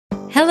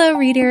Hello,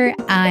 reader.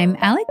 I'm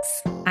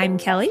Alix. I'm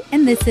Kelly.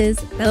 And this is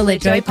the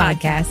LitJoy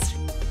podcast.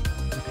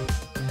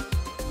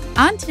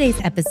 On today's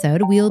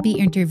episode, we will be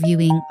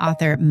interviewing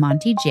author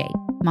Monty Jay.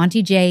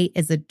 Monty Jay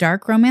is a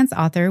dark romance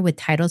author with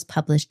titles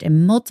published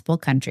in multiple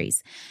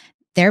countries.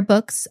 Their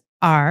books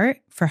are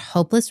for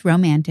hopeless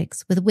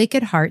romantics with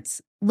wicked hearts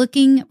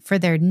looking for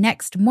their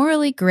next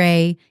morally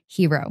gray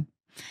hero.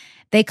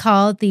 They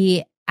call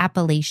the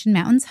Appalachian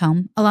Mountains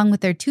home, along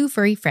with their two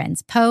furry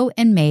friends, Poe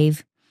and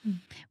Maeve.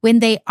 When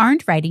they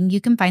aren't writing,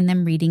 you can find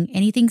them reading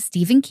anything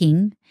Stephen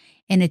King,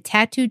 in a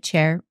tattooed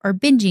chair, or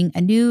binging a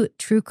new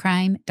true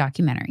crime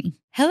documentary.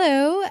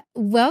 Hello,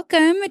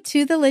 welcome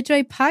to the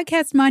LitJoy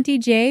podcast, Monty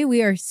Jay.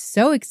 We are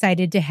so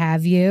excited to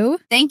have you.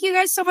 Thank you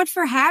guys so much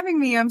for having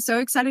me. I'm so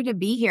excited to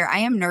be here. I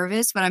am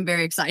nervous, but I'm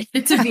very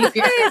excited to be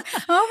here.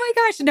 Oh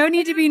my gosh, no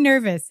need to be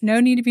nervous. No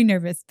need to be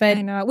nervous. But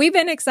I know. We've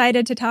been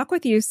excited to talk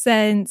with you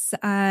since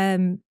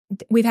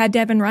we've had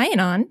Devin Ryan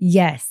on.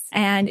 Yes.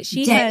 And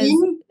she Devin?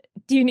 has...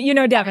 You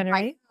know Devin,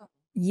 right?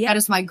 Yeah. That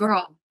is my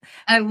girl.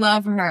 I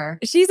love her.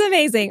 She's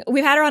amazing.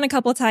 We've had her on a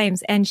couple of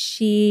times, and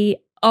she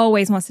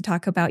always wants to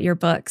talk about your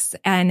books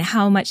and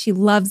how much she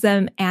loves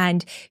them.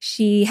 And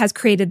she has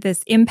created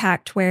this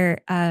impact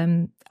where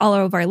all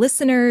of our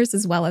listeners,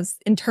 as well as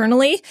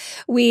internally,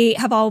 we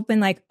have all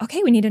been like,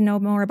 okay, we need to know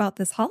more about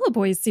this Hollow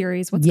Boys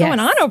series. What's going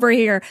on over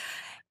here?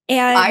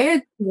 And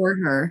I adore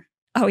her.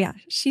 Oh, yeah.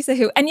 She's a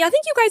hoot. And yeah, I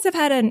think you guys have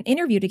had an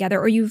interview together,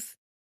 or you've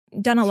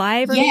done a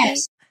live or anything?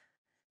 Yes.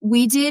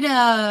 We did,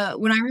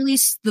 when I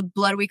released The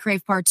Blood We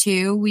Crave Part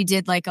 2, we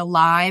did like a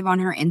live on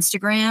her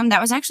Instagram. That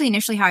was actually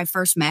initially how I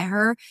first met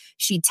her.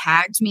 She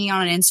tagged me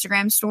on an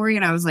Instagram story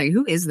and I was like,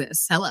 who is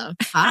this? Hello.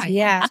 Hi.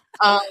 Yeah.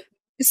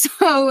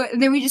 So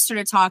then we just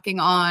started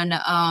talking on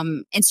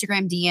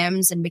Instagram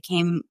DMs and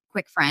became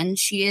quick friends.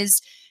 She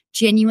is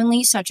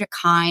genuinely such a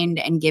kind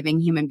and giving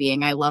human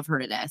being. I love her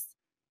to death.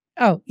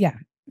 Oh, yeah.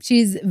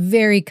 She's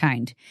very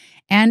kind.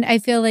 And I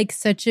feel like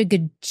such a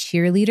good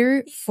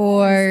cheerleader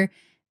for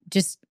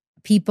just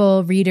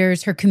people,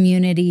 readers, her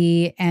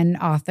community, and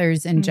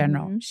authors in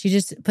general. She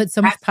just puts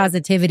so much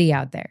positivity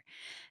out there.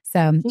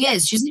 So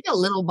yes, she's like a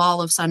little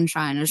ball of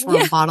sunshine. I just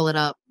want to bottle it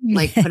up,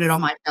 like put it on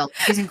my belt.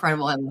 She's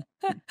incredible.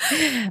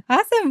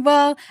 Awesome.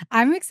 Well,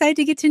 I'm excited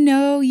to get to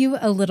know you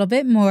a little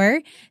bit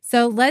more.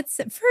 So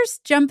let's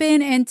first jump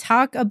in and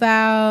talk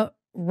about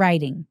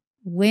writing.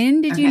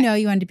 When did you know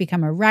you wanted to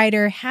become a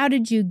writer? How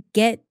did you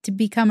get to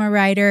become a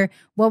writer?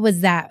 What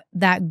was that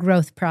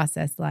growth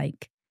process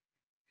like?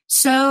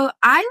 So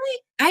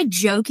I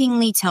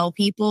jokingly tell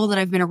people that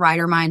I've been a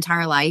writer my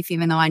entire life,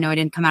 even though I know I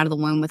didn't come out of the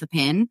womb with a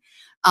pen.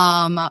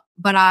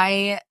 But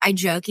I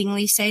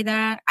jokingly say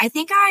that. I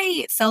think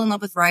I fell in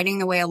love with writing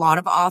the way a lot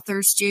of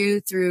authors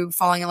do, through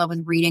falling in love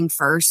with reading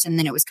first, and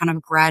then it was kind of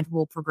a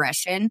gradual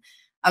progression.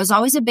 I was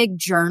always a big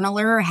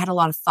journaler. I had a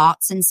lot of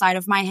thoughts inside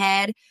of my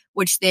head,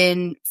 which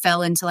then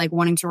fell into like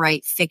wanting to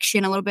write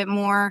fiction a little bit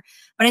more.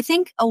 But I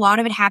think a lot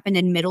of it happened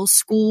in middle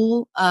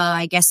school.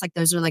 I guess like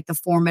those are like the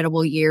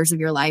formidable years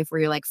of your life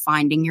where you're like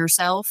finding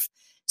yourself.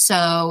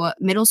 So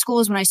middle school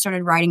is when I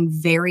started writing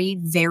very,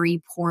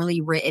 very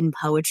poorly written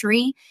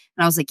poetry.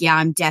 And I was like, yeah,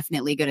 I'm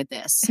definitely good at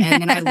this.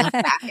 And then I look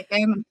back at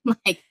them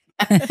like,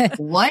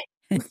 what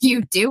are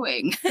you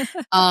doing?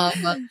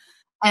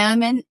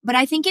 But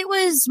I think it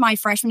was my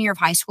freshman year of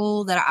high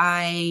school that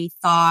I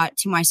thought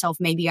to myself,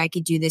 maybe I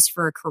could do this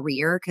for a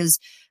career. Because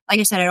like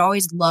I said, I'd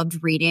always loved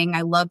reading.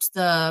 I loved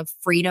the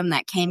freedom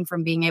that came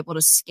from being able to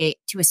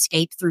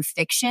escape through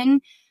fiction.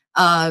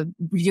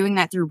 Doing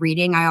that through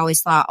reading, I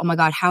always thought, oh my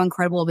God, how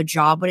incredible of a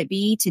job would it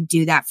be to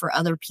do that for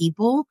other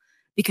people?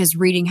 Because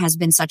reading has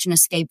been such an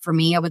escape for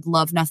me. I would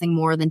love nothing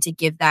more than to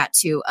give that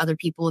to other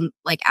people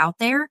like out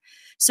there.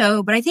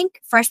 So, but I think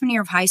freshman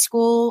year of high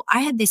school, I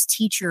had this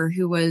teacher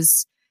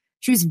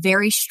she was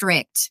very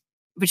strict,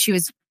 but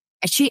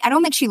I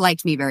don't think she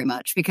liked me very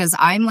much because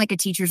I'm like a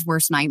teacher's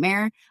worst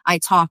nightmare. I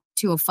talk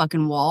to a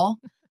fucking wall.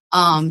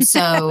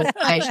 So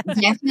I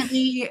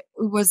definitely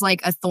was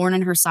like a thorn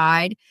in her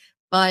side,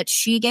 but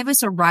she gave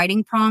us a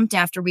writing prompt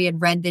after we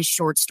had read this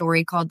short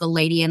story called The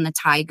Lady and the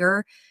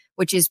Tiger,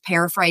 which is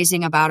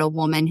paraphrasing about a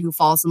woman who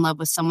falls in love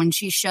with someone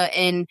she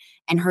shouldn't,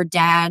 and her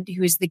dad,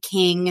 who is the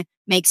king,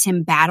 makes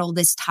him battle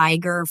this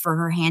tiger for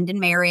her hand in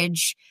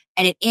marriage,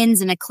 and it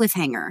ends in a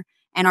cliffhanger.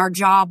 And our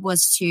job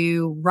was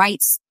to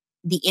write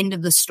the end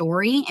of the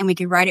story, and we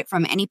could write it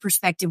from any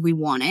perspective we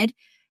wanted.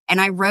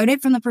 And I wrote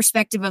it from the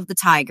perspective of the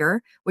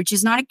tiger, which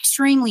is not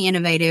extremely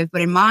innovative,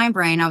 but in my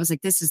brain, I was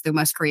like, this is the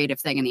most creative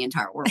thing in the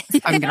entire world.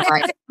 I'm going to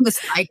write it from this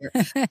tiger.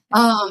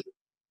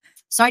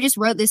 So I just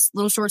wrote this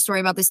little short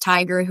story about this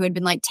tiger who had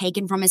been like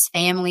taken from his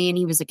family, and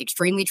he was like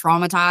extremely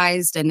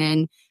traumatized. And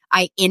then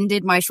I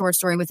ended my short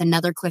story with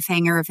another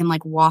cliffhanger of him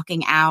like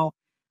walking out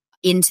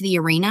into the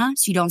arena,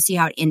 so you don't see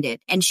how it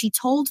ended. And she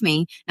told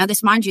me, now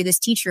this, mind you, this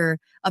teacher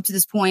up to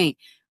this point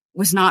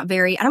was not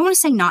very, I don't want to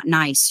say not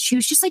nice. She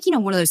was just like,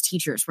 one of those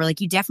teachers where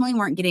like you definitely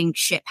weren't getting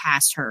shit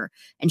past her,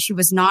 and she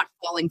was not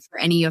falling for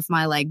any of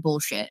my like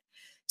bullshit.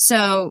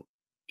 So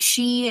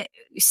she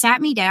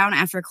sat me down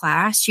after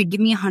class. She'd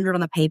give me 100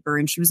 on the paper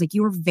and she was like,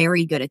 you were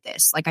very good at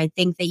this. Like, I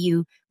think that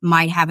you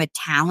might have a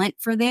talent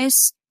for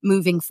this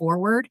moving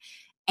forward.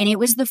 And it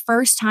was the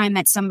first time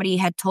that somebody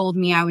had told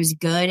me I was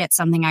good at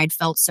something I'd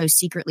felt so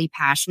secretly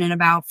passionate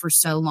about for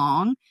so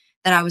long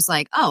that I was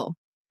like, oh,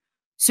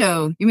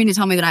 so you mean to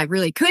tell me that I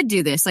really could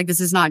do this? Like,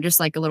 this is not just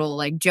like a little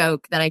like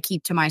joke that I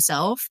keep to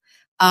myself.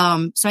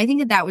 So I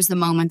think that was the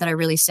moment that I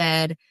really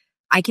said,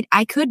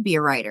 I could be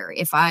a writer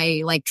if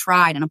I like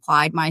tried and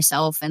applied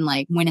myself and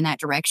like went in that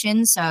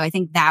direction. So I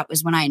think that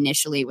was when I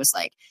initially was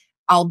like,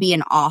 I'll be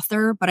an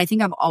author, but I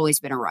think I've always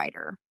been a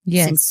writer.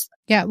 Yes.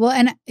 Yeah. Well,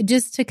 and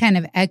just to kind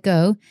of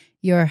echo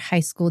your high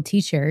school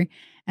teacher,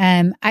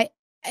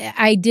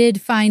 I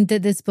did find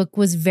that this book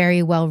was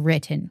very well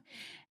written.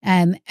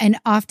 And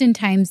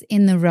oftentimes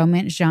in the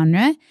romance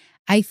genre,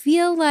 I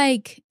feel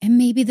like, and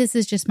maybe this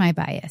is just my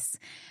bias,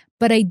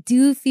 but I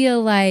do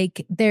feel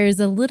like there's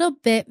a little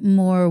bit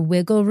more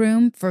wiggle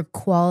room for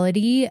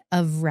quality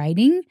of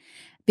writing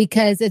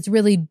because it's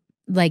really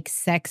like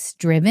sex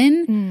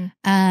driven.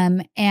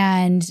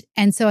 And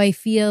so I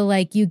feel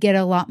like you get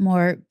a lot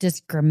more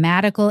just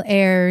grammatical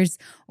errors,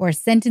 or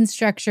sentence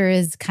structure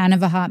is kind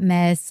of a hot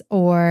mess,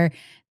 or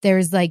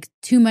there's like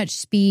too much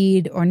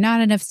speed or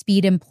not enough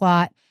speed in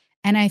plot.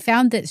 And I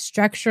found that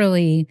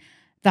structurally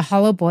the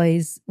Hollow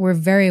Boys were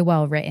very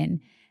well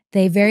written.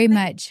 They very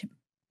much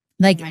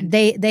like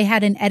they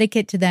had an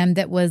etiquette to them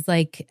that was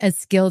like a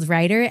skilled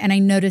writer. And I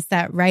noticed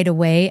that right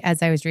away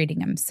as I was reading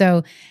them.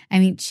 So, I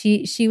mean,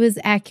 she was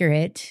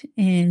accurate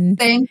in.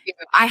 Thank you.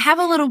 I have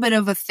a little bit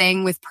of a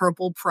thing with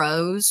purple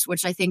prose,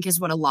 which I think is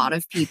what a lot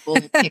of people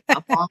pick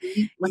up on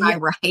when I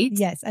write.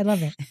 Yes, I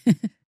love it.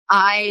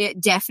 I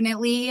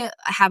definitely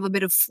have a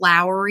bit of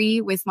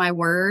flowery with my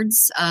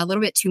words, a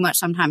little bit too much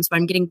sometimes, but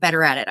I'm getting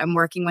better at it. I'm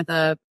working with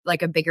a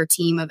bigger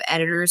team of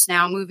editors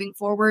now moving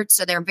forward.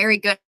 So they're very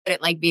good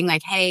at like being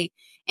like, hey,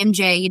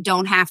 MJ, you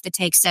don't have to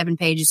take 7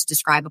 pages to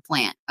describe a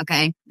plant.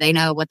 Okay. They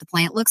know what the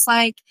plant looks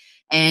like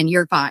and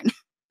you're fine.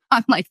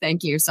 I'm like,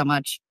 thank you so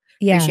much.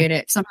 Yeah. Appreciate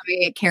it. Sometimes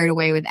I get carried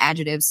away with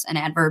adjectives and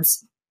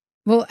adverbs.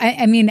 Well,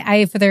 I mean,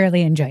 I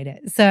thoroughly enjoyed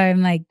it. So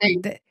I'm like,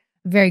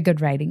 very good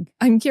writing.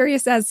 I'm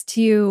curious as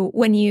to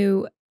when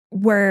you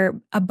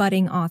were a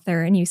budding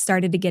author and you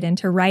started to get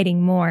into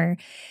writing more.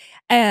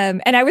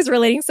 And I was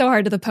relating so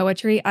hard to the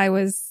poetry. I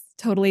was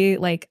totally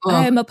like,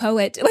 I'm a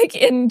poet, like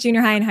in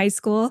junior high and high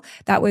school.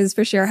 That was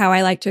for sure how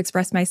I like to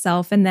express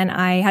myself. And then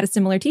I had a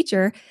similar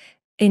teacher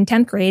in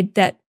 10th grade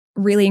that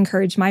really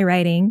encouraged my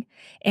writing.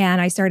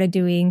 And I started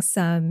doing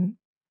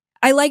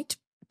I liked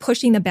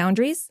pushing the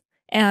boundaries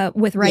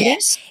with writing.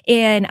 Yes.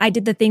 And I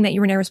did the thing that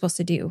you were never supposed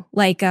to do.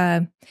 Like,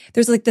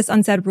 there's like this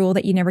unsaid rule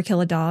that you never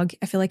kill a dog,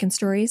 I feel like, in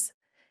stories.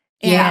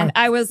 And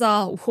I was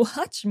all,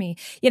 watch me.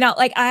 You know,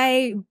 like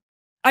I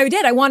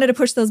wanted to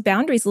push those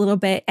boundaries a little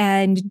bit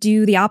and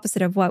do the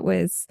opposite of what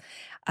was,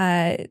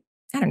 I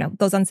don't know,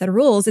 those unsaid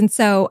rules. And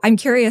so I'm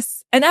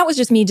curious, and that was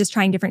just me just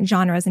trying different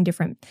genres and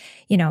different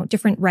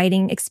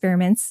writing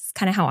experiments,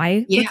 kind of how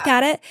I looked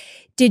at it.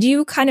 Did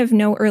you kind of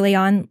know early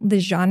on the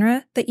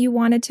genre that you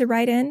wanted to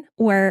write in,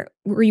 or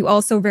were you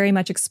also very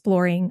much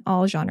exploring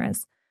all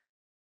genres?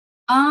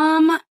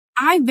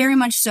 I very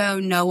much so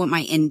know what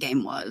my end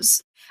game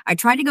was. I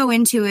tried to go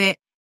into it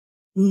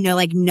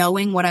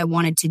knowing what I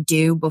wanted to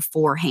do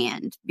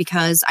beforehand,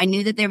 because I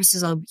knew that there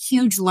was a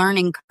huge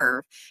learning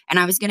curve and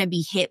I was going to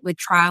be hit with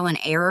trial and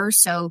error.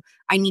 So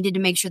I needed to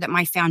make sure that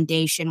my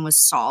foundation was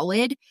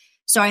solid.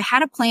 So I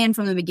had a plan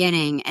from the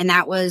beginning, and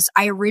that was,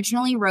 I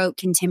originally wrote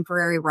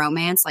contemporary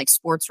romance, like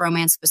sports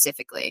romance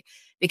specifically,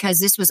 because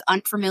this was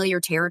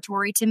unfamiliar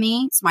territory to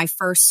me. It's my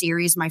first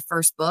series, my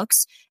first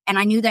books. And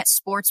I knew that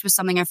sports was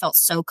something I felt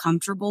so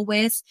comfortable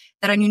with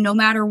that I knew no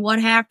matter what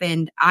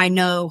happened, I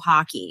know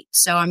hockey,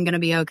 so I'm going to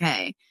be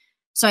okay.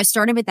 So I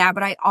started with that,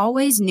 but I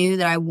always knew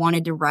that I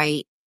wanted to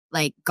write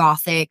like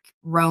gothic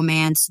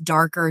romance,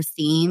 darker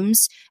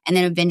themes, and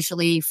then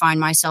eventually find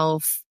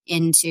myself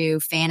into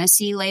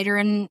fantasy later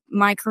in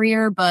my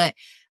career. But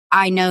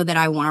I know that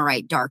I want to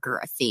write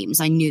darker themes.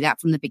 I knew that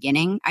from the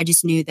beginning. I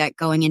just knew that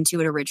going into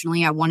it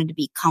originally, I wanted to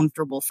be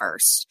comfortable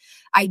first.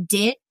 I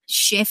did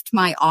shift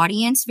my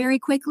audience very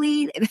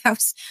quickly.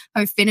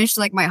 I finished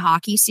like my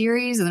hockey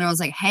series, and then I was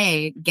like,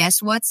 hey,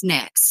 guess what's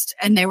next?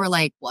 And they were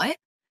like, what?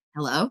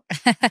 Hello?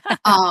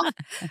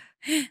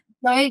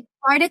 I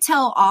try to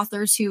tell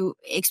authors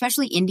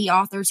especially indie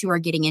authors who are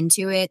getting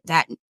into it,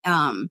 that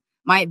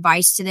my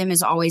advice to them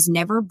is always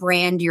never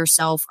brand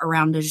yourself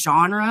around a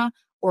genre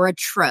or a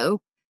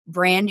trope.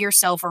 Brand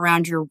yourself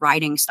around your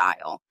writing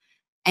style,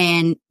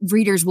 and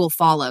readers will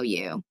follow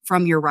you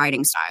from your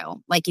writing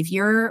style. Like if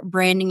you're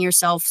branding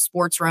yourself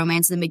sports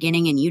romance in the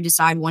beginning and you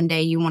decide one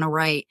day you want to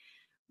write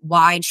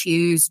why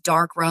choose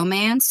dark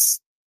romance,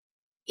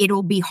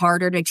 it'll be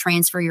harder to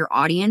transfer your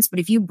audience. But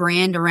if you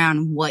brand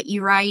around what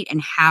you write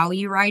and how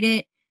you write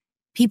it,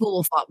 people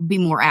will be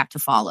more apt to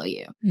follow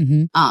you.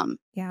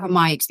 From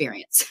my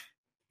experience.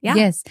 Yeah.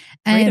 Yes.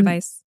 Great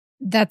advice.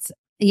 That's,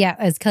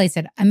 as Kelly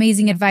said,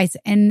 amazing advice.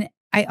 And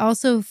I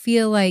also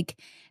feel like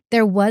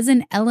there was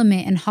an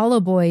element in Hollow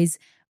Boys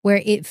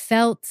where it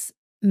felt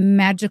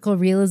magical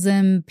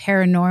realism,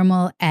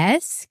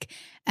 paranormal-esque.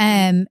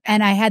 And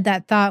I had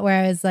that thought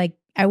where I was like,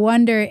 I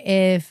wonder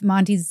if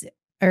Monty's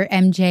or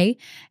MJ,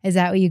 is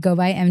that what you go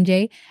by,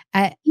 MJ?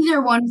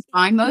 Either one's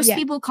fine. Most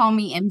people call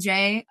me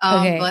MJ,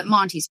 but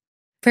Monty's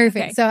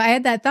perfect. Okay. So I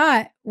had that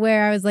thought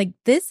where I was like,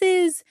 this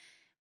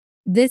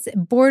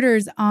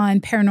borders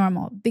on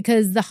paranormal,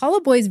 because the Hollow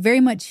Boys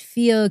very much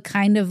feel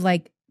kind of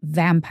like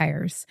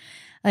vampires.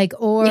 Like,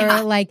 or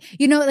like,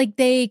 you know, like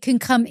they can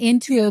come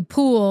into a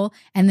pool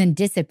and then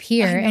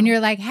disappear. And you're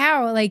like,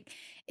 how? Like,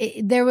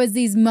 there was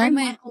these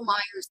moments. Michael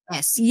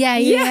Myers-esque.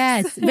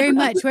 Yes, very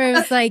much. Where it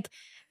was like,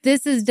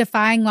 this is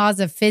defying laws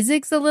of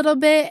physics a little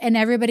bit. And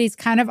everybody's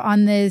kind of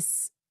on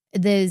this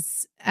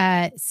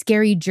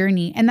scary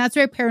journey. And that's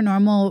where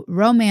paranormal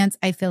romance,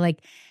 I feel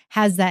like,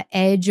 has that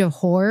edge of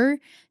horror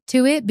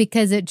to it,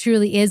 because it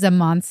truly is a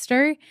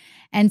monster.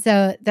 And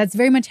so that's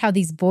very much how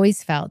these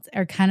boys felt,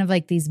 are kind of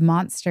like these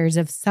monsters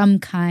of some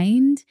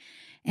kind.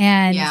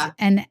 And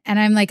and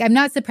I'm like, I'm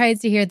not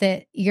surprised to hear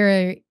that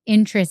you're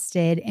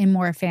interested in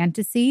more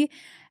fantasy.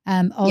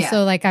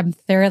 Like, I'm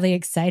thoroughly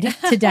excited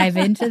to dive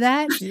into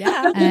that.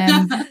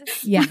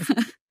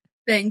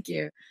 Thank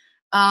you.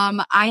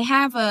 I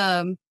have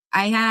a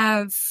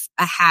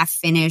half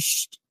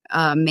finished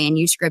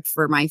manuscript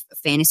for my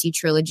fantasy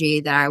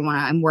trilogy that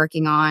I'm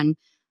working on.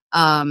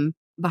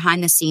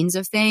 Behind the scenes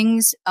of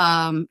things.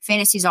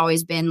 Fantasy's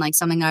always been like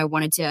something that I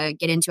wanted to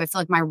get into. I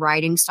feel like my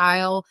writing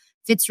style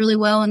fits really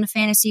well into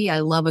fantasy.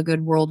 I love a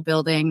good world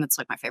building. That's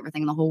like my favorite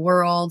thing in the whole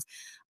world.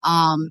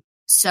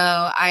 So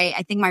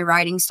I think my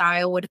writing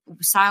style would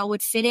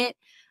fit it.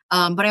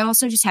 But I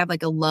also just have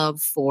like a love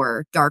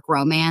for dark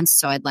romance.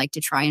 So I'd like to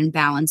try and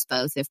balance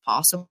both if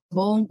possible.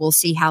 We'll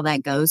see how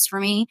that goes for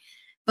me.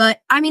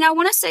 But I mean, I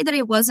want to say that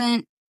it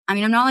wasn't, I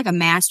mean, I'm not like a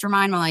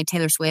mastermind like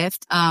Taylor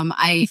Swift.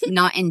 I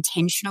not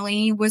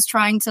intentionally was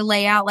trying to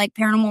lay out like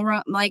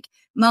paranormal like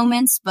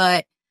moments,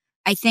 but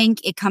I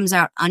think it comes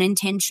out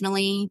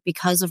unintentionally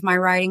because of my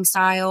writing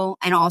style,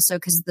 and also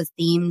because of the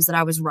themes that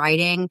I was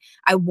writing.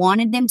 I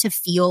wanted them to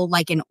feel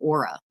like an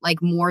aura,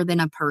 like more than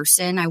a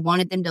person. I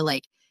wanted them to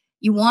like,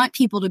 you want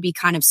people to be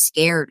kind of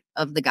scared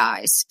of the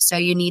guys. So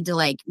you need to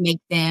like make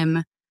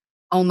them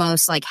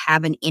almost like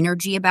have an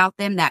energy about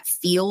them that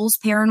feels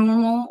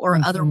paranormal or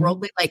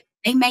otherworldly. Like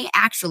they may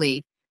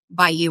actually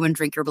bite you and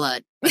drink your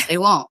blood, but they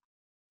won't.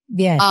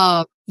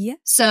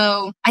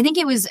 So I think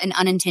it was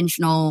an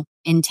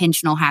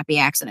intentional happy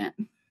accident.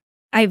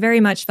 I very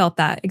much felt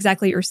that,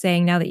 exactly what you're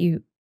saying now that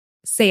you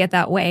say it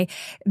that way,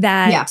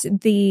 that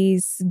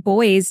these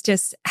boys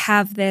just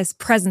have this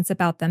presence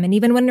about them. And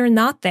even when they're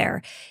not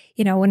there,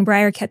 you know, when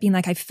Briar kept being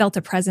like, I felt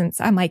a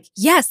presence, I'm like,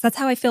 yes, that's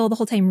how I feel the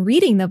whole time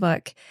reading the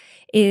book,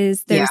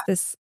 is there's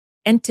this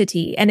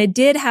entity. And it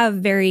did have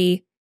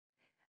very,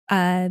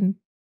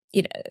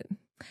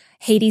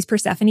 Hades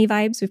Persephone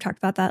vibes. We've talked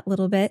about that a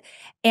little bit.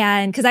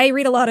 And because I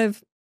read a lot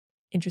of,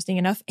 interesting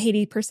enough,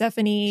 Hades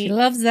Persephone. She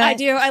loves that. I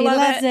do. I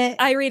love it.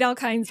 I read all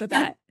kinds of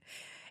that.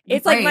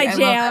 It's like my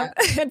jam.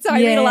 And so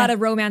I read a lot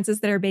of romances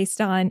that are based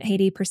on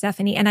Hades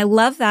Persephone. And I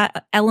love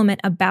that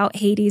element about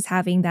Hades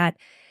having that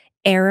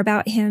air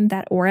about him,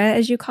 that aura,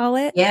 as you call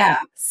it. Yeah.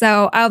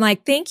 So I'm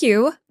like, thank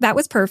you. That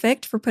was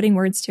perfect for putting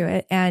words to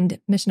it, and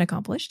mission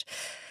accomplished.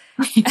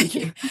 Thank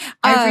you.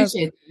 I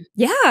appreciate it.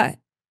 Yeah.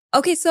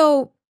 Okay.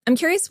 So I'm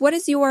curious, what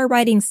is your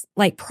writing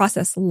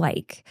process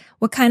like?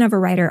 What kind of a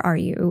writer are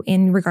you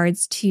in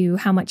regards to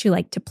how much you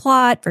like to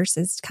plot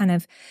versus kind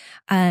of,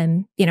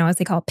 as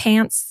they call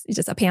pants,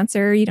 just a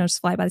pantser,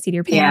 just fly by the seat of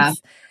your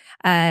pants.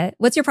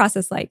 What's your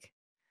process like?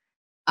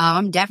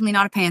 I'm definitely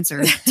not a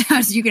pantser.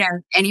 As you can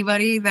ask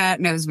anybody that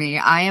knows me.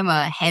 I am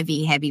a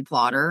heavy, heavy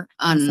plotter.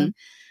 Awesome.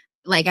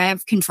 Like I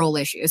have control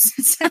issues.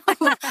 So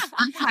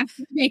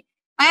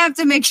I have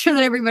to make sure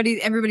that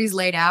everybody's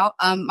laid out.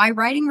 My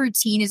writing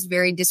routine is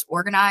very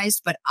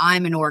disorganized, but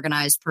I'm an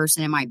organized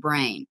person in my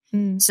brain.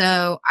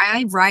 So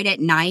I write at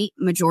night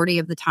majority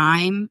of the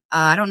time.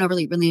 I don't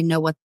really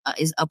know what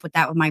is up with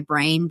that with my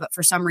brain, but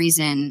for some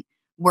reason,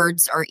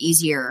 words are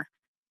easier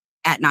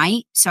at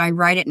night. So I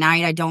write at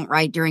night. I don't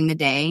write during the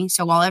day.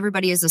 So while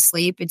everybody is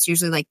asleep, it's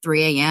usually like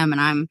 3 a.m.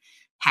 and I'm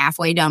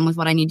halfway done with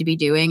what I need to be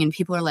doing. And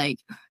people are like,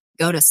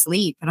 go to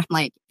sleep. And I'm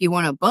like, if you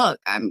want a book,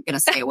 I'm going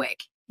to stay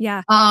awake.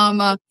 Yeah.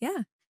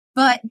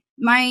 But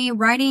my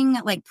writing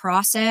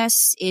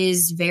process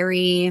is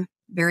very,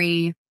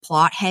 very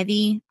plot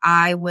heavy.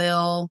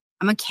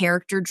 I'm a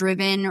character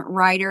driven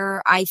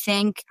writer. I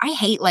think I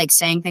hate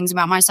saying things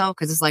about myself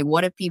because it's like,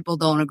 what if people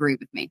don't agree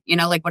with me?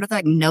 What if they're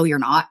like, no, you're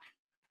not.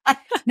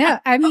 No,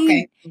 I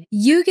mean,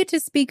 you get to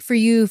speak for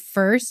you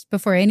first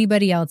before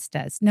anybody else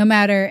does. No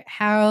matter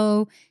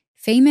how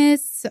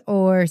famous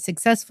or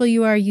successful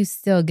you are, you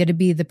still get to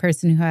be the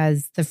person who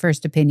has the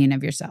first opinion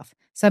of yourself.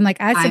 So I'm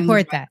like, I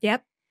support that.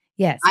 Yep.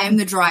 Yes. I am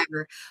the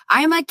driver.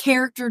 I am a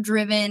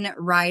character-driven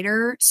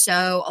writer.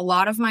 So a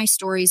lot of my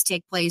stories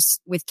take place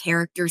with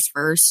characters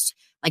first,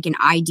 like an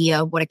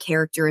idea of what a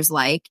character is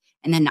like.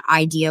 and then an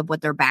idea of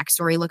what their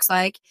backstory looks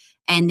like,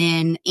 and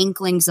then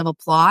inklings of a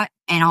plot,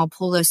 and I'll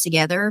pull those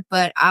together.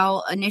 But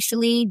I'll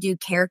initially do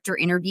character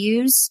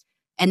interviews,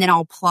 and then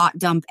I'll plot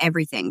dump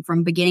everything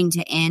from beginning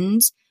to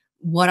end,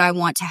 what I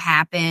want to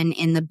happen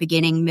in the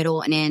beginning,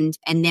 middle, and end.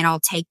 And then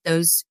I'll take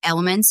those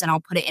elements and I'll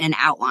put it in an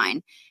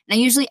outline. And I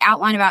usually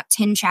outline about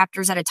 10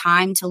 chapters at a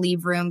time to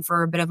leave room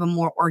for a bit of a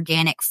more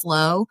organic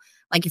flow.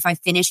 Like if I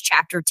finish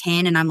chapter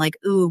 10 and I'm like,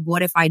 ooh,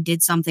 what if I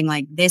did something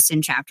like this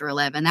in chapter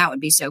 11? That would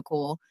be so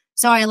cool.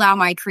 So I allow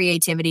my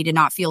creativity to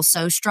not feel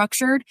so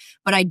structured,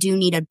 but I do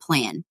need a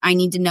plan. I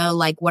need to know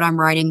like what I'm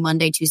writing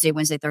Monday, Tuesday,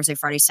 Wednesday, Thursday,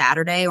 Friday,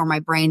 Saturday, or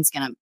my brain's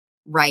going to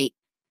write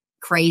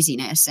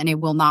craziness and it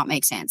will not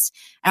make sense.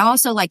 I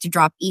also like to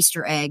drop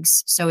Easter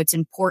eggs. So it's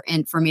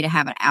important for me to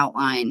have an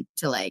outline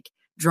to like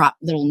drop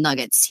little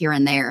nuggets here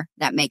and there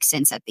that make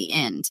sense at the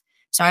end.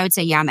 So I would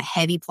say, yeah, I'm a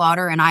heavy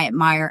plotter and I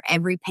admire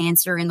every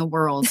pantser in the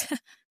world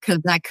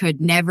because that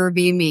could never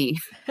be me.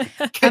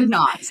 Could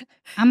not.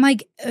 I'm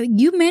like,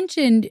 you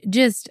mentioned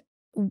just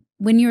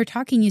when you were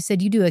talking, you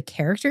said you do a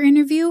character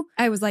interview.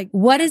 I was like,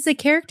 what is a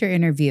character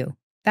interview?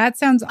 That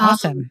sounds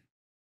awesome.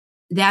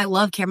 I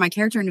love my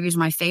character interviews are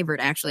my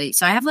favorite, actually.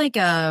 So I have like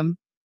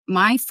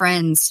my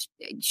friends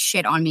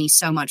shit on me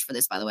so much for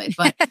this, by the way,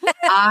 but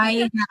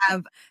I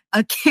have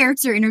a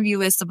character interview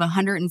list of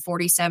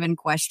 147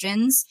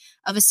 questions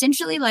of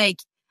essentially like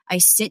I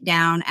sit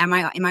down in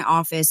my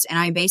office and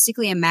I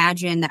basically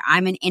imagine that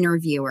I'm an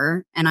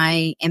interviewer and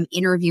I am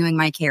interviewing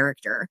my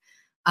character.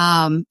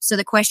 So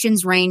the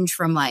questions range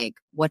from like,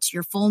 what's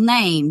your full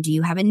name? Do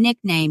you have a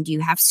nickname? Do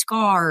you have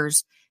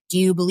scars? Do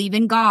you believe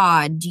in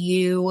God? Do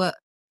you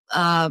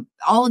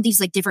all of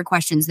these like different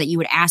questions that you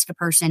would ask a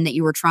person that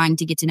you were trying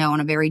to get to know on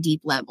a very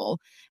deep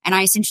level. And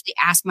I essentially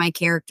ask my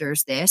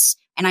characters this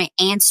and I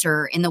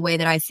answer in the way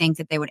that I think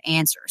that they would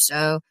answer.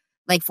 So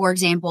like, for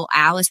example,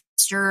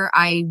 Alistair,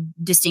 I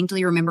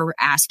distinctly remember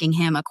asking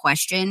him a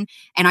question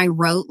and I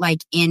wrote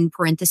like in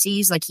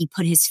parentheses, like he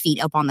put his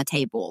feet up on the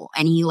table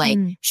and he like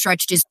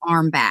stretched his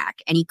arm back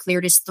and he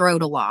cleared his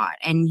throat a lot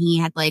and he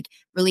had like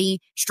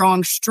really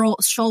strong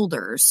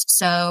shoulders.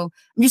 So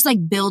I'm just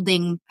like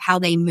building how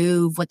they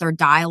move, what their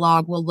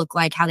dialogue will look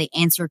like, how they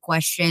answer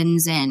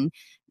questions and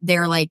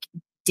their like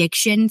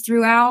diction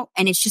throughout.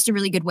 And it's just a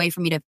really good way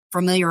for me to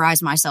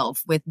familiarize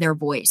myself with their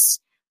voice.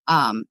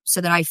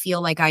 So that I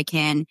feel like I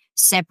can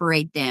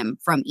separate them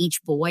from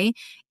each boy.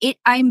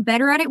 I'm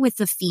better at it with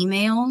the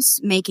females,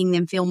 making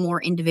them feel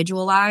more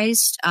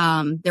individualized.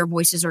 Their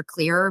voices are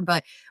clearer,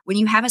 but when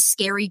you have a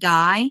scary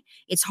guy,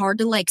 it's hard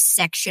to like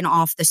section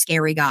off the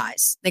scary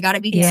guys. They got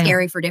to be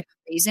scary for different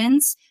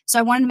reasons. So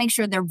I wanted to make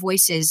sure their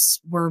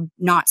voices were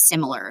not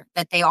similar,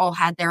 that they all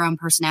had their own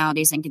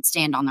personalities and could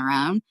stand on their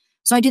own.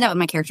 So I do that with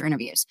my character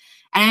interviews.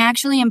 And I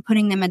actually am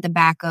putting them at the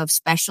back of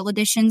special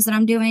editions that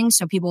I'm doing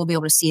so people will be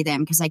able to see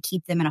them because I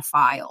keep them in a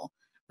file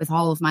with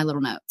all of my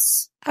little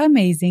notes.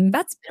 Amazing.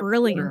 That's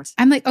brilliant.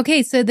 I'm like,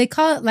 okay, so they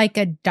call it like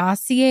a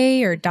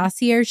dossier or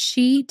dossier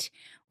sheet.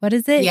 What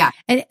is it? Yeah.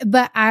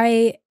 But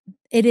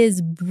it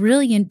is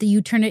brilliant that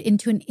you turn it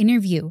into an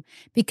interview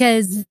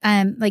because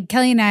like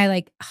Kelly and I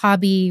like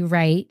hobby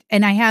write.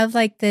 And I have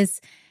like this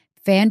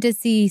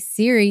fantasy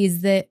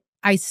series that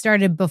I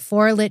started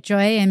before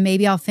LitJoy and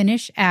maybe I'll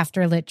finish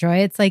after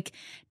LitJoy. It's like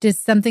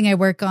just something I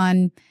work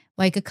on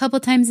like a couple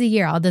times a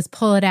year. I'll just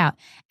pull it out.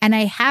 And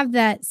I have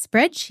that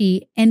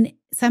spreadsheet and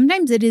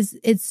sometimes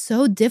it's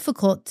so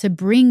difficult to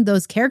bring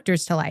those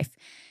characters to life.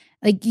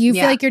 Like you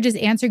feel like you're just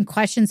answering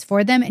questions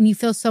for them and you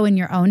feel so in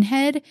your own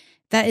head.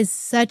 That is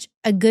such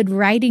a good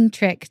writing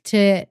trick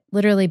to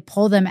literally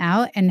pull them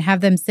out and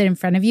have them sit in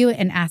front of you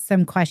and ask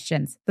them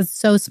questions. That's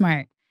so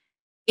smart.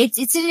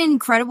 It's an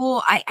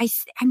incredible,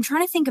 I'm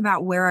trying to think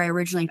about where I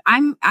originally,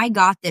 I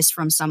got this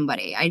from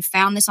somebody. I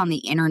found this on the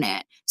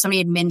internet. Somebody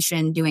had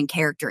mentioned doing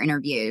character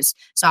interviews.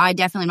 So I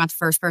definitely am not the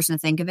first person to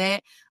think of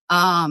it.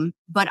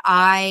 But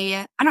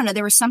I don't know,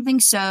 there was something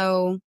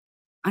so,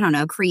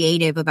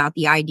 creative about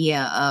the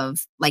idea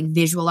of like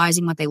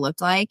visualizing what they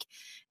looked like.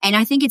 And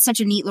I think it's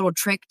such a neat little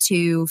trick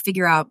to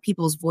figure out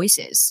people's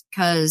voices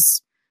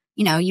because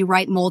you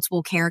write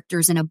multiple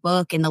characters in a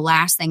book and the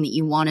last thing that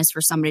you want is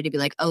for somebody to be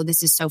like, oh,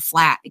 this is so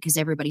flat because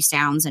everybody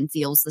sounds and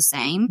feels the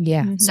same.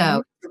 Yeah. Mm-hmm. So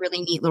it's a really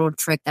neat little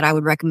trick that I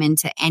would recommend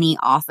to any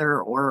author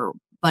or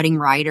budding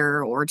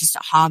writer or just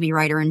a hobby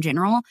writer in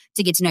general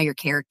to get to know your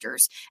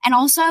characters. And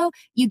also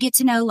you get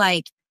to know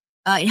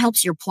it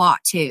helps your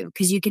plot too,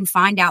 because you can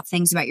find out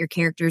things about your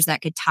characters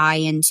that could tie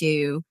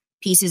into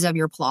pieces of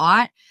your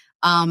plot.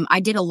 I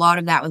did a lot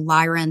of that with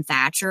Lyra and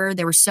Thatcher.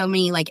 There were so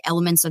many like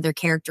elements of their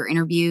character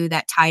interview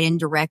that tied in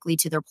directly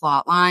to their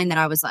plot line that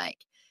I was like,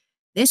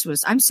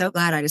 I'm so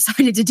glad I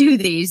decided to do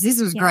these. This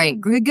was great.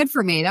 Good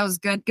for me. That was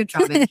good. Good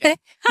job.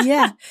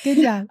 Yeah.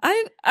 Good job.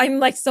 I'm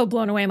like so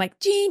blown away. I'm like,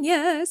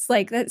 genius.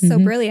 Like that's so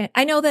brilliant.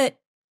 I know that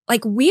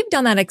like we've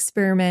done that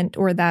experiment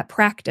or that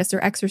practice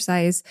or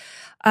exercise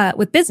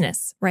with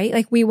business, right?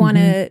 Like we want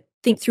to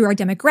think through our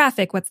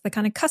demographic. What's the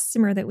kind of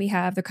customer that we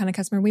have, the kind of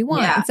customer we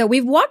want. Yeah. And so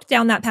we've walked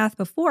down that path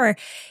before.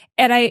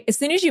 And as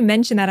soon as you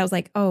mentioned that, I was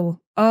like, oh,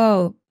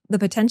 the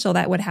potential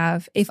that would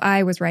have if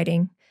I was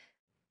writing,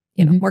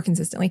 you know, more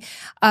consistently,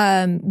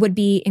 would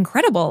be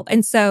incredible.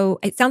 And so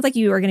it sounds like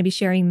you are going to be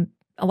sharing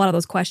a lot of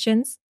those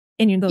questions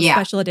in those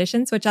special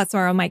editions, which that's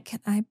where I'm like,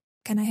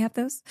 can I have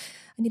those?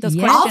 I need those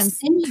questions. I'll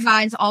send you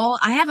guys all.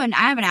 I have an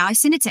I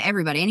send it to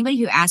everybody. Anybody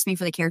who asks me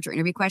for the character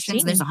interview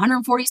questions, there's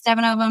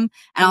 147 of them,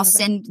 and I'll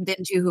send them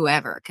to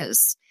whoever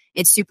because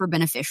it's super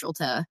beneficial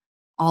to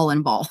all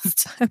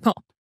involved.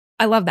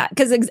 I love that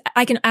because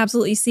I can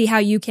absolutely see how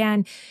you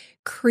can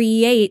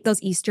create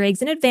those Easter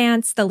eggs in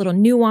advance, the little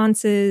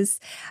nuances.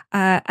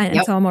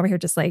 And so I'm over here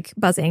just like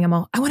buzzing. I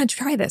want to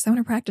try this. I want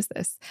to practice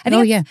this. I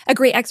think it's a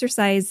great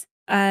exercise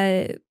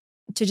to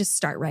just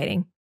start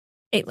writing.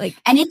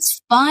 And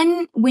it's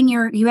fun when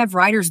you have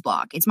writer's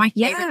block. It's my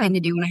favorite thing to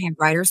do when I have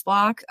writer's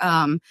block,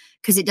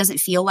 because it doesn't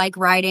feel like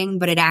writing,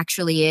 but it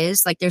actually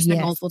is. Like there's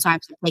been multiple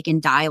times I've taken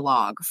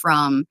dialogue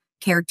from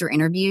character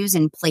interviews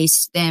and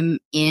placed them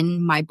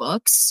in my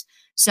books.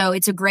 So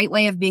it's a great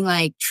way of being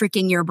like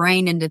tricking your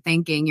brain into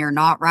thinking you're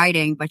not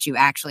writing, but you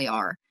actually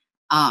are.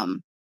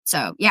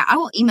 So yeah, I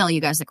will email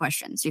you guys the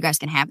questions. You guys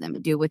can have them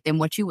and do with them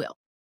what you will.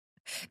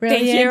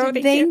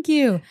 Brilliant. Thank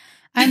you.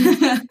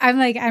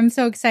 I'm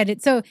so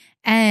excited. So,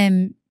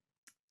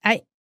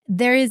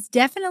 there is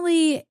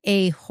definitely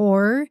a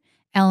horror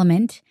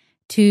element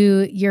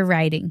to your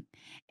writing.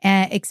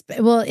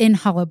 In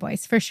Hollow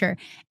Boys for sure.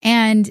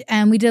 And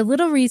we did a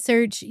little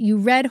research. You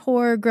read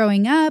horror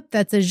growing up.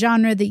 That's a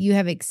genre that you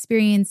have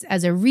experienced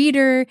as a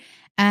reader.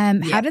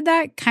 How did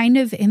that kind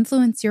of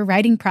influence your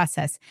writing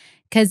process?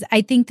 Because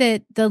I think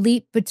that the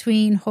leap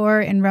between horror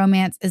and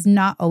romance is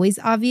not always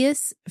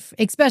obvious,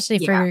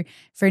 especially for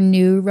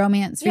new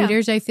romance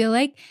readers, I feel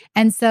like.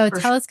 And so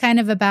tell us kind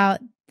of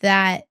about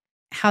that,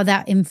 how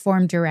that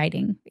informed your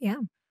writing. Yeah.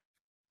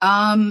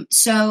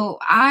 So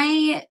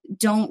I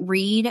don't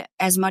read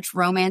as much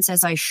romance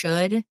as I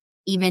should.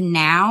 Even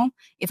now,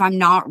 if I'm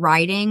not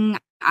writing,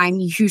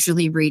 I'm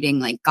usually reading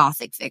like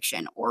gothic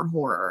fiction or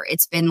horror.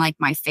 It's been like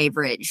my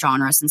favorite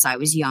genre since I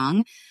was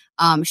young.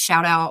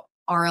 Shout out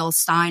R.L.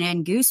 Stein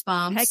and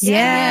Goosebumps. Heck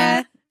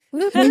yeah.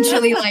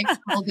 Eventually like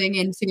delving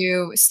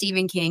into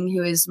Stephen King,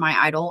 who is my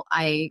idol.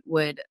 I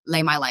would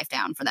lay my life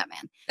down for that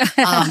man.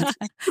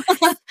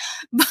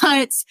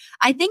 But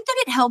I think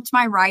that it helped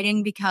my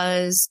writing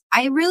because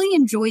I really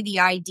enjoy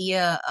the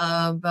idea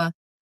of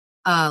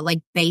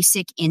like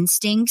basic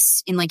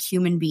instincts in like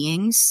human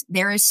beings.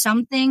 There is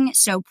something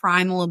so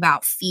primal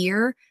about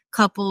fear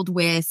coupled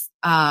with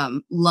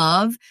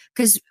love,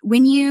 because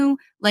when you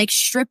like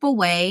strip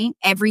away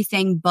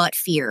everything but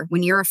fear,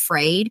 when you're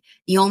afraid,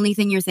 the only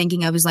thing you're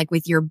thinking of is like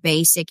with your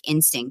basic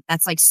instinct.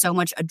 That's like so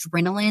much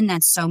adrenaline.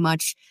 That's so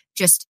much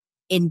just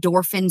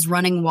endorphins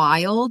running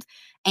wild.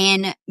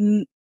 And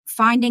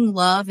finding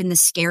love in the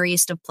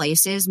scariest of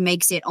places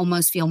makes it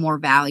almost feel more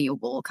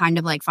valuable, kind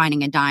of like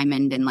finding a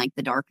diamond in like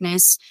the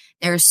darkness.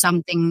 There's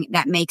something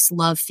that makes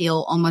love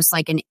feel almost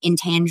like an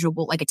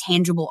intangible, like a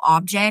tangible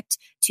object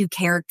to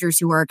characters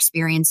who are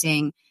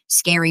experiencing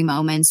scary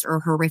moments or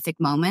horrific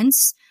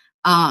moments.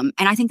 And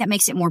I think that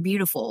makes it more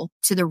beautiful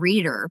to the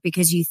reader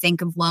because you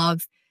think of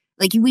love,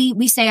 like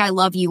we say I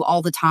love you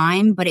all the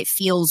time, but it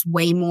feels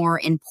way more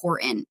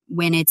important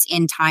when it's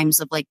in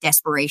times of like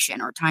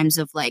desperation or times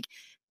of like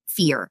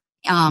fear,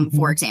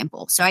 for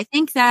example. So I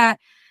think that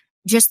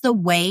just the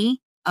way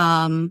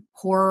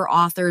horror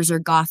authors or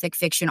gothic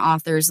fiction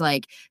authors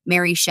like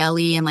Mary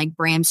Shelley and like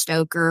Bram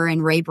Stoker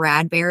and Ray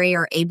Bradbury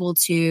are able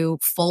to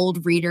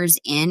fold readers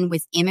in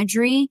with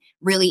imagery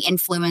really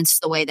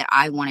influenced the way that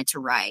I wanted to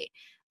write.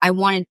 I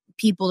wanted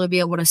people to be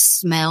able to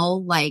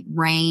smell like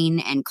rain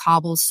and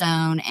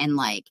cobblestone and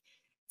like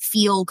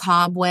feel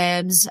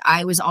cobwebs.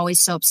 I was always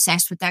so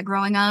obsessed with that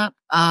growing up,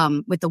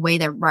 with the way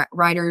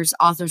that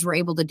authors were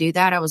able to do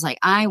that. I was like,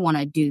 I want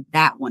to do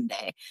that one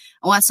day.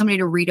 I want somebody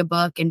to read a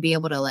book and be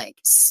able to like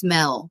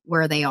smell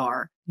where they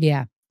are.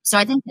 Yeah. So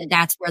I think that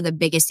that's where the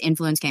biggest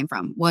influence came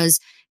from, was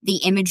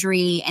the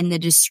imagery and the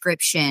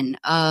description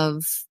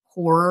of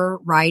horror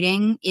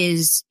writing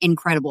is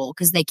incredible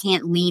because they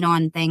can't lean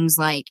on things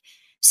like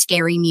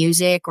scary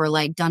music or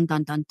like dun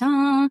dun dun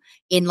dun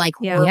in like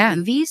horror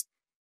movies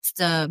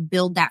to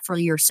build that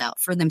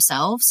for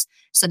themselves.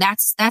 So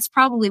that's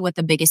probably what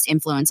the biggest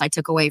influence I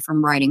took away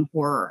from writing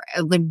horror,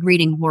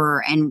 reading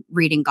horror and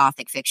reading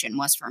gothic fiction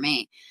was for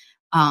me.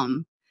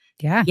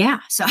 Yeah.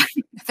 So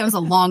that was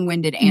a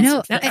long-winded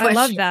answer. No, I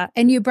love that.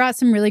 And you brought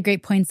some really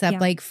great points up,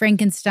 like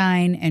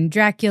Frankenstein and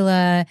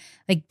Dracula.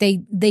 Like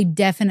they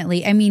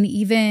definitely, I mean,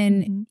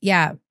 even,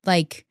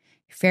 like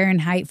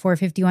Fahrenheit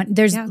 451,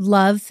 there's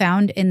love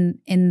found in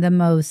the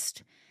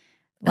most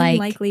like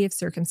unlikely of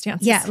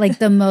circumstances. Yeah, like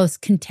the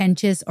most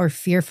contentious or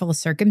fearful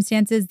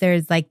circumstances.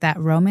 There's like that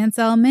romance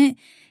element.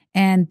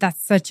 And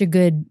that's such a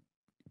good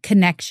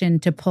connection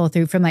to pull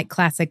through from like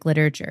classic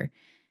literature.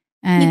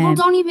 People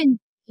don't even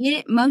get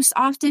it most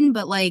often,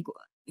 but like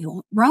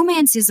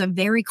romance is a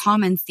very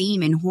common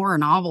theme in horror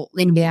horror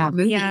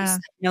movies that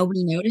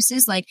nobody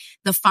notices. Like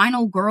the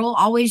final girl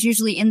always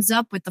usually ends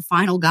up with the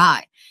final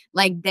guy.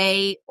 Like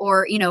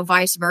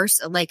vice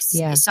versa. Like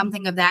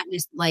something of that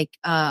is like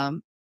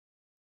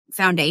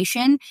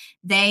foundation,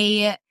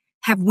 they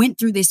have went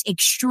through this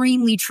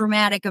extremely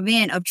traumatic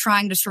event of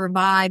trying to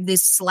survive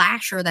this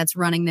slasher that's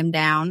running them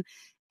down.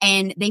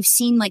 And they've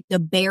seen like the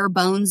bare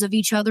bones of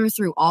each other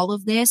through all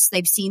of this.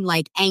 They've seen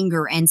like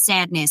anger and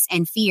sadness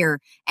and fear.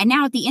 And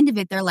now at the end of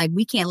it, they're like,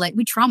 we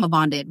trauma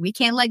bonded. We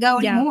can't let go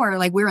anymore.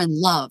 Like we're in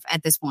love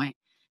at this point.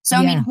 So,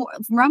 I mean,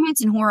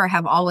 romance and horror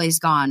have always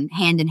gone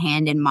hand in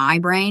hand in my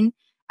brain.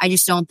 I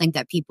just don't think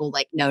that people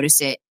like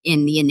notice it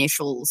in the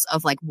initials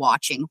of like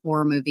watching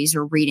horror movies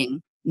or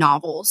reading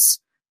novels.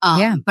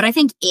 But I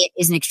think It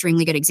is an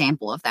extremely good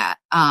example of that.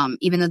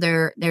 Even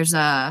though there's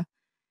a,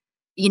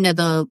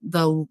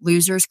 the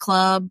Losers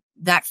Club,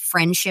 that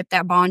friendship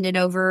that bonded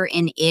over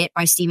in It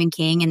by Stephen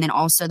King, and then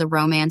also the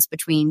romance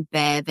between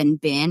Bev and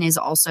Ben is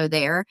also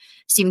there.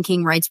 Stephen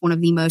King writes one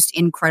of the most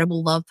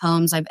incredible love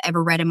poems I've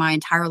ever read in my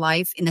entire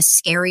life, in the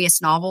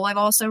scariest novel I've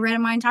also read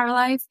in my entire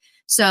life.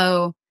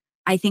 So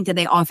I think that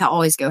they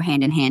always go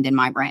hand in hand in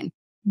my brain.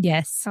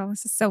 Yes. Oh,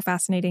 this is so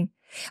fascinating.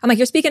 I'm like,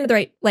 you're speaking to the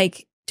right,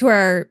 like to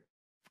our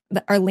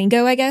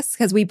lingo, I guess,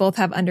 because we both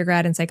have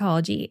undergrad in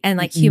psychology, and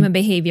like human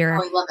behavior I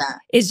love that.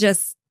 is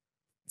just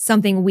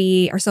something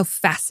we are so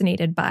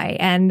fascinated by.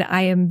 And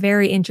I am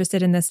very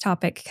interested in this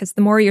topic because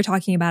the more you're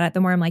talking about it, the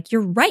more I'm like,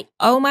 you're right.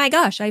 Oh my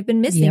gosh, I've been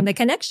missing the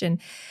connection.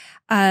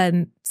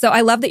 So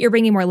I love that you're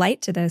bringing more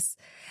light to this,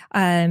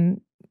 the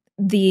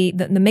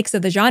mix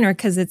of the genre,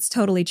 because it's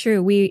totally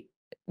true.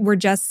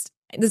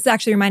 This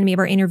actually reminded me of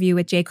our interview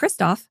with Jay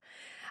Kristoff.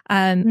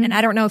 And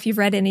I don't know if you've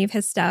read any of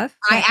his stuff.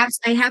 I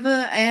have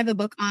a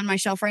book on my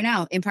shelf right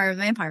now, Empire of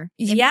the Vampire.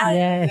 He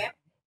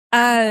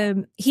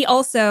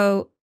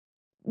also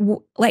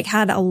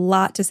had a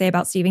lot to say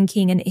about Stephen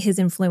King and his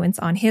influence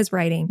on his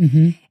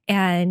writing.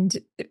 And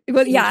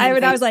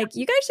I was like,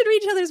 you guys should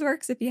read each other's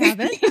works if you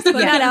haven't. Just put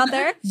that out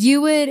there.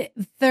 You would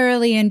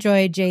thoroughly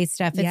enjoy Jay's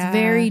stuff. It's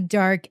very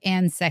dark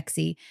and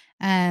sexy.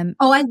 I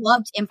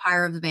loved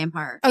Empire of the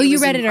Vampire. Oh, you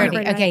read it already?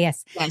 Okay,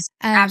 yes. Yes,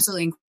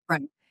 absolutely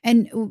incredible.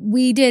 And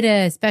we did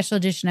a special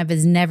edition of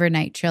his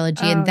Nevernight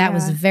trilogy, and that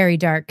was very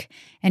dark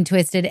and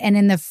twisted. And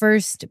in the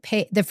first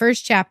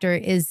chapter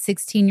is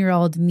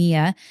 16-year-old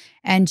Mia,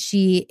 and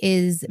she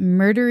is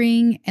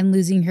murdering and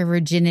losing her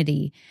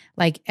virginity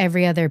like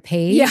every other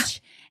page. Yeah.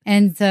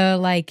 And so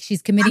like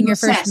she's committing her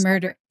first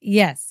murder.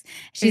 Yes.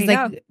 She's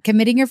like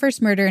committing her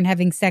first murder and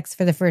having sex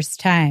for the first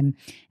time.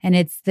 And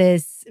it's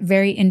this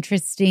very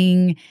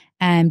interesting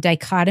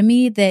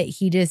dichotomy that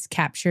he just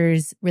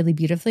captures really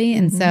beautifully.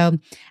 And so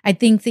I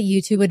think that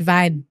you two would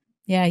vibe.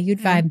 Yeah, you'd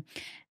vibe.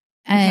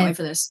 I can't wait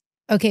for this.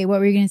 Okay,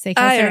 what were you going to say,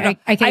 Kelsey?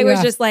 I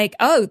was just like,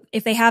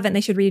 if they haven't,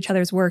 they should read each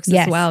other's works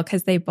as well,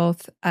 because they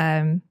both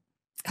have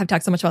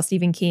talked so much about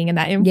Stephen King and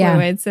that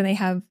influence, and they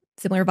have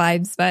similar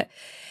vibes. But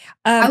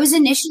I was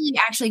initially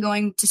actually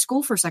going to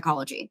school for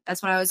psychology.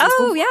 That's what I was in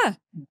school for. Yeah.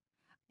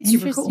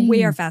 Super cool.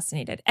 We are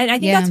fascinated. And I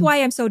think that's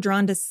why I'm so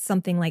drawn to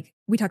something like,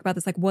 we talk about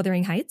this, like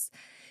Wuthering Heights.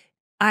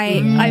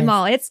 I'm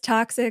all, it's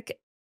toxic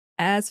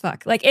as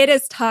fuck. Like it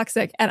is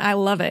toxic, and I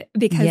love it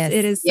because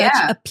it is such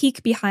a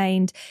peek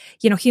behind,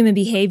 human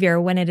behavior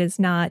when it is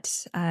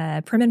not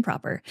prim and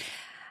proper.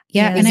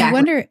 Yeah. And exactly. I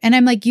wonder, and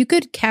I'm like, you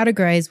could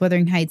categorize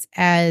Wuthering Heights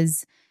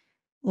as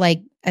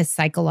like a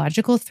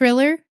psychological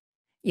thriller.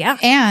 Yeah.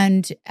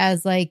 And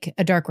as like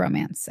a dark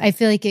romance. I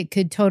feel like it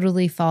could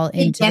totally fall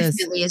into this. It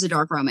definitely is a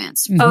dark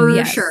romance. Oh,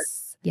 yeah. Sure.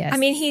 Yes. I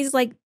mean, he's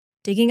like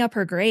digging up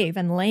her grave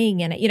and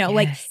laying in it,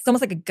 like it's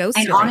almost like a ghost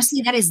And story.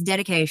 honestly, that is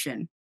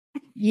dedication.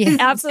 Yeah.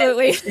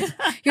 Absolutely.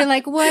 You're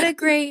like, what a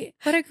great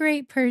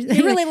person.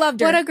 He really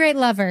loved her. What a great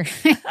lover.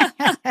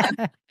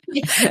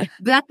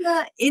 But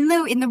in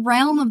the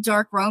realm of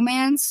dark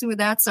romance,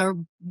 that's our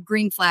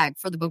green flag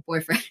for the book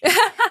boyfriend.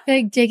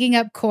 Like digging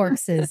up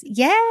corpses.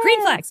 Yeah.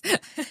 Green flags.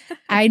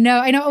 I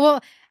know.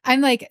 Well,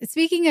 I'm like,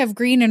 speaking of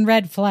green and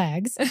red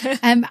flags,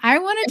 I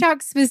want to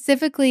talk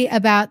specifically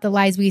about The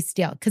Lies We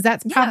Steal, because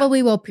that's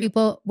probably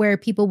where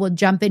people will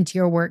jump into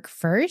your work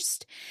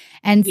first.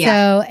 And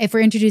so if we're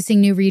introducing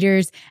new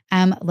readers,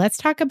 let's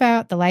talk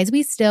about The Lies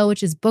We Steal,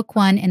 which is book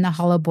 1 in the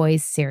Hollow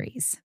Boys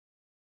series.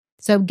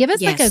 So give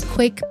us like a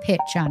quick pitch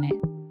on it.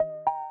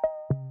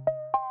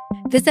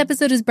 This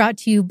episode is brought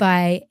to you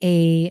by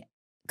a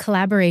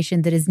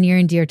collaboration that is near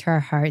and dear to our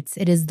hearts.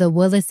 It is the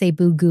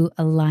Wolasebugu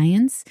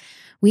Alliance.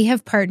 We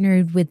have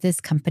partnered with this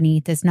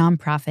company, this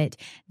nonprofit,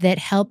 that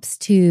helps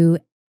to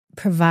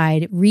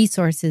provide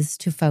resources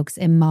to folks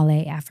in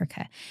Mali,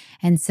 Africa.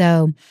 And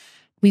so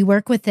we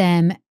work with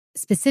them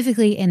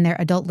specifically in their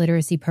adult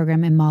literacy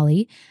program in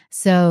Mali.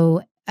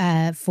 So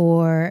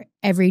for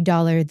every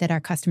dollar that our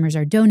customers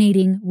are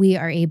donating, we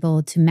are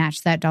able to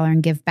match that dollar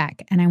and give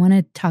back. And I want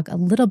to talk a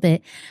little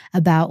bit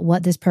about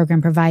what this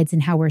program provides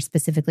and how we're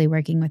specifically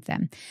working with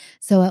them.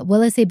 So at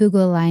Wolasebugu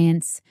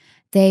Alliance,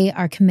 they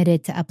are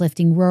committed to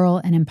uplifting rural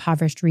and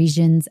impoverished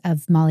regions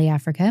of Mali,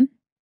 Africa.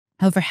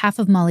 Over half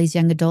of Mali's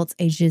young adults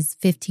ages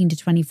 15 to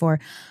 24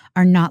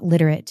 are not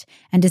literate.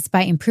 And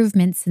despite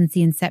improvements since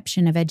the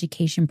inception of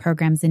education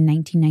programs in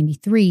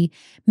 1993,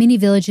 many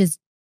villages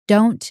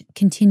don't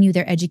continue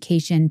their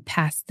education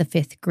past the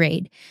 5th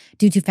grade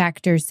due to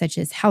factors such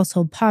as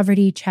household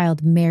poverty,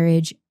 child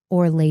marriage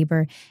or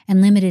labor,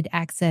 and limited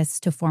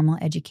access to formal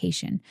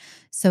education.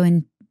 So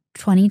in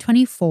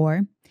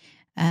 2024,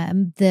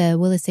 the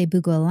Willisay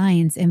Bugu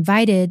Alliance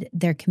invited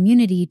their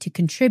community to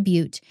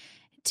contribute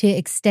to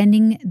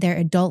extending their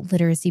adult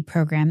literacy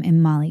program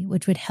in Mali,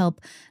 which would help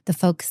the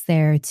folks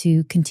there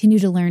to continue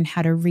to learn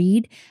how to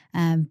read.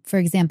 For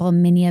example,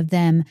 many of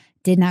them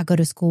did not go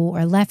to school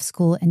or left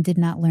school and did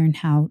not learn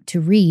how to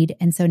read.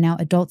 And so now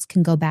adults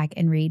can go back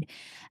and read.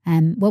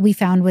 What we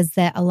found was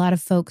that a lot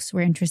of folks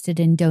were interested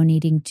in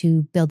donating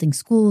to building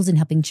schools and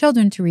helping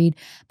children to read,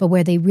 but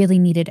where they really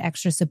needed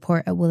extra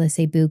support at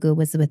Willisay Bugu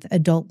was with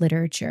adult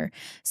literature.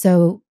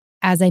 So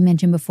as I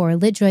mentioned before,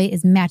 LitJoy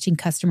is matching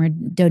customer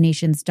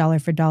donations dollar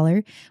for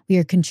dollar. We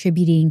are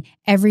contributing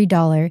every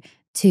dollar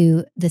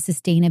to the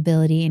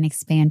sustainability and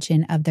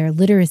expansion of their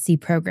literacy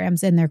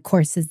programs and their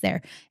courses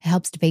there. It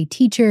helps to pay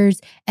teachers,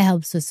 it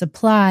helps with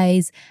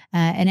supplies,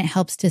 and it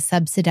helps to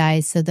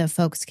subsidize so that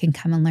folks can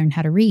come and learn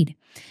how to read.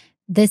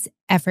 This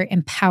effort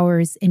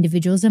empowers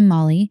individuals in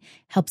Mali,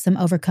 helps them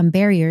overcome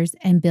barriers,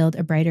 and build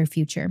a brighter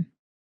future.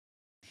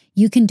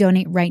 You can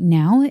donate right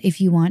now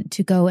if you want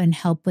to go and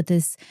help with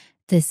this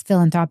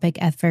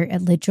philanthropic effort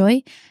at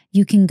LitJoy.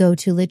 You can go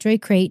to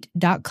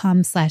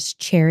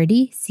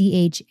litjoycrate.com/charity,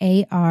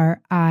 CHARITY.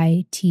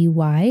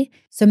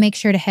 So make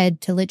sure to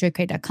head to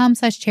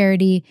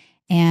litjoycrate.com/charity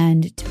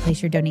and to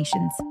place your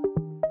donations.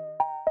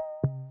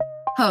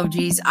 Oh,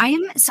 geez. I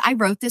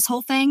wrote this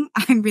whole thing.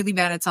 I'm really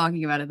bad at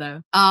talking about it,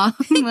 though.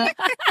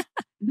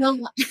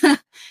 The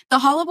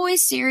Hollow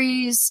Boys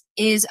series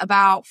is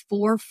about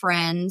 4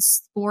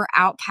 friends, 4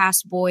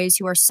 outcast boys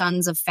who are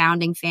sons of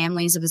founding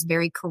families of this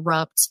very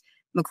corrupt,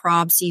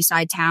 macabre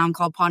seaside town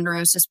called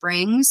Ponderosa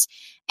Springs.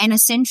 And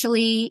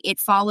essentially, it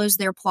follows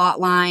their plot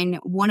line.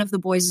 One of the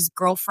boys'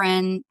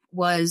 girlfriend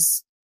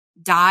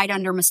died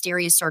under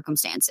mysterious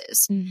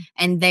circumstances.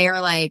 And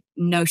they're like,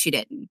 no, she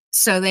didn't.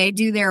 So they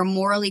do their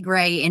morally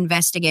gray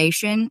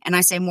investigation. And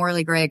I say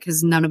morally gray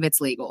because none of it's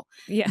legal.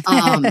 Yeah.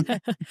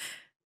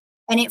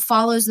 And it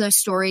follows those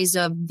stories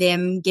of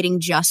them getting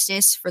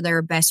justice for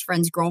their best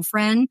friend's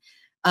girlfriend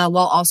while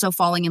also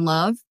falling in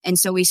love. And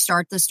so we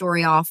start the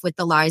story off with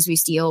The Lies We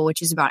Steal,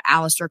 which is about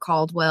Alistair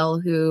Caldwell,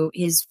 who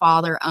his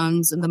father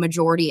owns the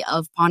majority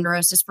of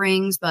Ponderosa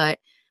Springs, but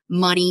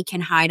money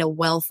can hide a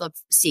wealth of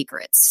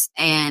secrets.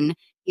 And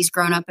he's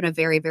grown up in a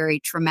very, very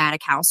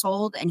traumatic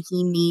household. And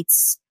he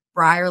meets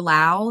Briar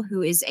Lau,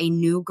 who is a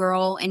new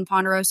girl in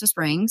Ponderosa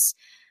Springs,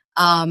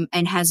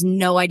 and has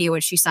no idea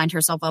what she signed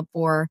herself up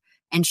for.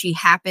 And she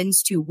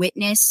happens to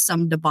witness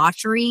some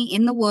debauchery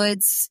in the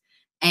woods.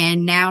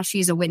 And now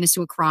she's a witness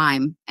to a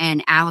crime.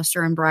 And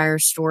Alistair and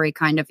Briar's story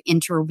kind of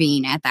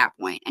intervene at that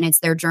point. And it's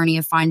their journey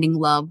of finding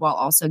love while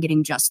also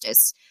getting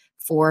justice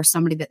for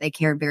somebody that they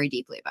care very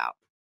deeply about.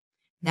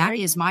 That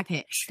is my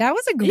pitch. That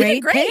was a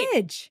great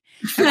pitch.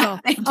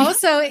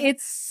 Also,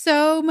 it's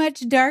so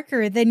much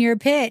darker than your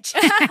pitch.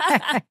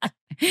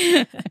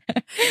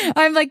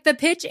 I'm like, the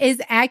pitch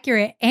is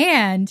accurate,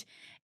 and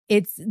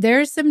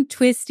there's some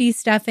twisty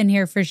stuff in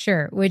here for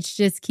sure, which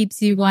just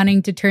keeps you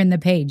wanting to turn the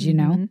page, you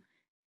know?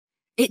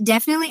 It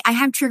definitely, I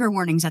have trigger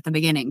warnings at the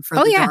beginning for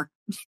the dark.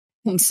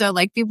 And so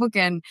like people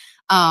can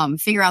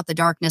figure out the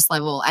darkness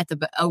level at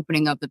the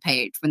opening of the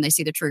page when they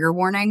see the trigger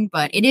warning,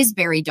 but it is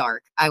very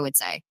dark, I would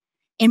say.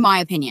 In my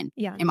opinion.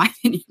 Yeah. In my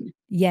opinion.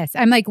 Yes.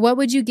 I'm like, what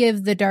would you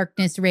give the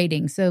darkness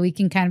rating? So we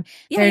can kind of,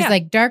 there's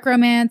like dark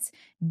romance.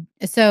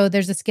 So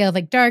there's a scale of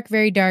like dark,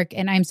 very dark,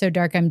 and I'm so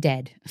dark, I'm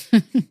dead.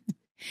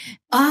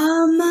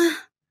 I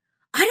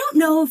don't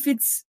know if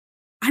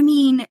I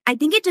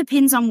think it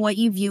depends on what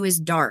you view as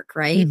dark,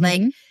 right? Mm-hmm.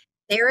 Like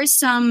there is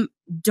some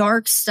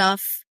dark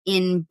stuff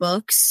in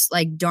books,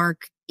 like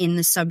dark in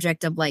the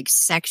subject of like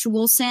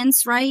sexual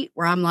sense, right?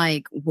 Where I'm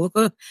like,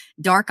 whoa,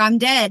 dark, I'm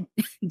dead.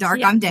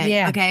 Dark, I'm dead.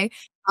 Yeah. Okay.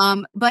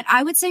 But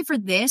I would say for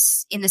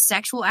this, in the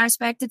sexual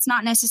aspect, it's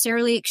not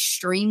necessarily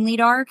extremely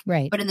dark,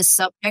 right? But in the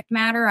subject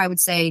matter, I would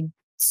say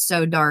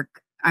so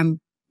dark, I'm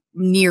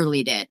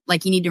nearly dead.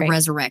 Like you need to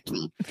resurrect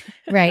me.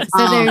 Right.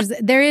 So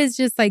there is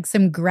just like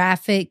some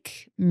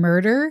graphic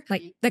murder.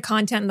 Like the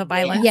content and the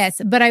violence.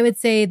 Yes. But I would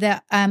say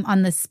that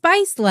on the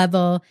spice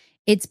level,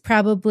 it's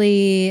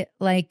probably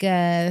like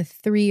a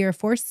 3 or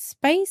 4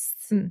 spice.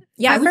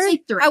 Yeah, I would say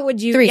 3. How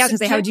would you? 3. Yeah, I was gonna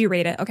say, how would you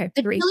rate it? Okay,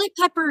 the 3. chili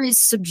pepper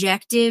is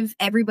subjective.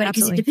 Everybody,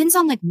 because it depends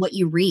on like what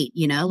you read.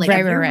 You know, like if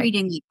you're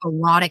reading like,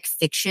 erotic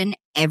fiction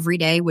every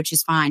day, which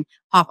is fine,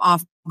 pop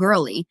off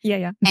girly.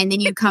 Yeah. And then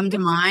you come to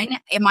mine,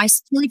 and my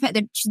chili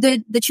pepper,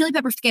 the chili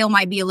pepper scale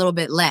might be a little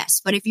bit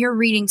less. But if you're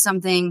reading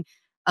something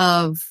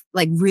of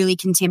like really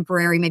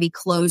contemporary, maybe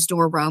closed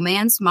door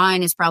romance,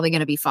 mine is probably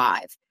going to be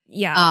 5.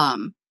 Yeah.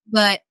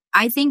 But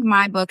I think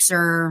my books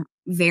are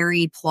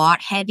very plot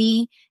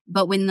heavy,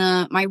 but when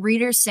my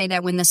readers say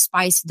that when the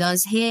spice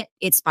does hit,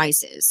 it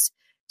spices.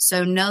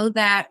 So know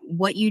that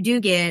what you do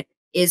get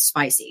is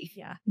spicy.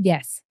 Yeah.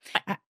 Yes.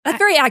 That's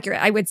very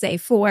accurate, I would say,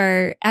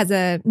 for as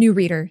a new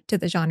reader to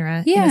the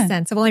genre in a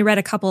sense. I've only read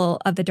a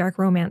couple of the dark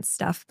romance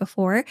stuff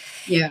before.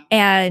 Yeah.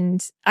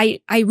 And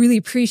I really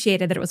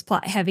appreciated that it was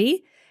plot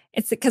heavy.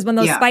 It's because when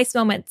those spice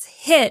moments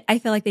hit, I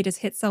feel like they just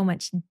hit so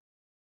much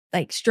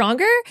like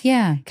stronger.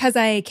 Yeah. Because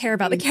I care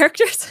about the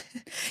characters.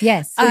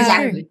 Yes.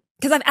 Exactly.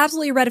 Because I've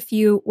absolutely read a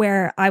few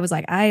where I was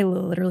like, I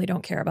literally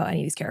don't care about any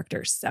of these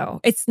characters. So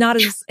it's not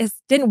it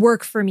didn't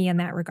work for me in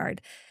that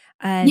regard.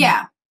 And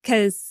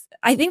because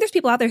I think there's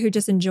people out there who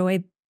just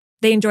enjoy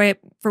it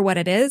for what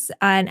it is.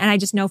 And I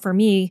just know for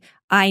me,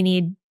 I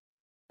need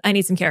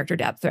some character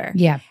depth there.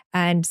 Yeah.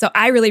 And so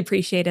I really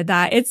appreciated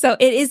that. It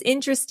is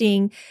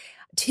interesting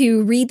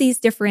to read these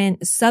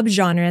different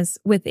subgenres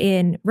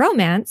within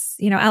romance.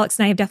 You know, Alix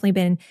and I have definitely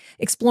been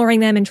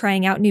exploring them and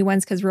trying out new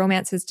ones because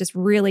romance has just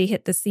really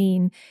hit the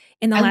scene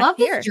in the last year. I love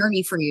this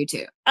journey for you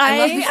too.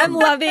 I'm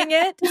loving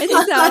it.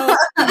 So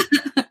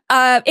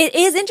it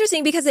is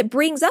interesting because it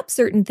brings up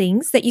certain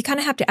things that you kind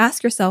of have to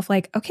ask yourself,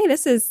 like, okay,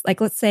 this is like,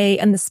 let's say,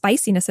 and the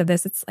spiciness of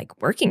this, it's like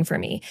working for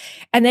me.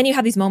 And then you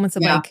have these moments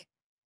of like,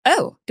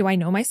 oh, do I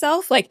know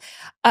myself? Like,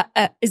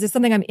 is this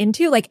something I'm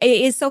into? Like,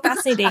 it is so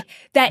fascinating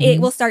that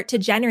it will start to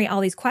generate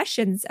all these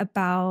questions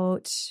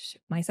about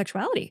my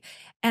sexuality.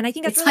 And I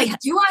think that's it's really like,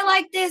 do I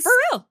like this? For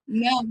real?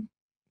 No.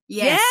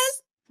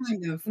 Yes.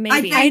 Kind of.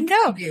 Maybe. I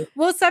know.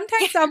 Well,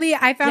 sometimes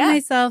I found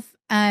myself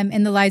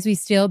in The Lies We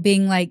Steal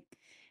being like,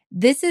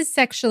 this is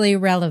sexually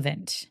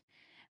relevant.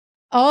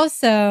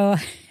 Also,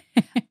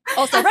 red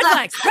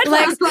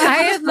flags.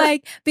 I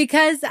have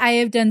because I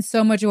have done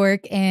so much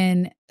work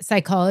in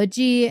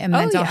psychology and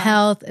mental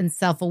health and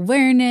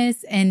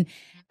self-awareness. And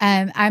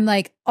I'm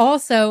like,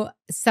 also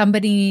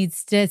somebody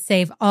needs to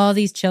save all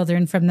these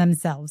children from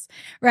themselves,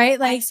 right?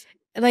 Like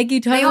you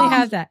totally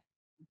have that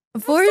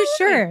for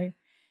sure.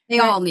 They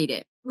all need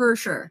it for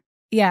sure.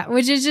 Yeah,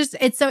 which is just,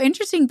 it's so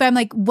interesting. But I'm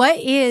like, what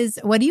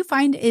do you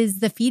find is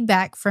the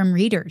feedback from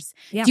readers?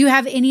 Yeah. Do you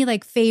have any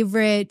like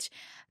favorite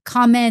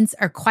comments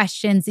or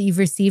questions that you've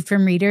received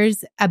from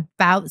readers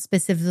about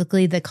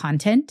specifically the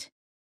content?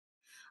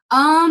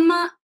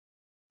 I'm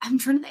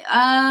trying to think.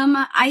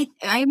 One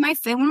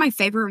of my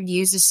favorite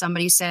reviews is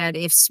somebody said,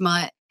 if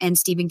Smut and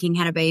Stephen King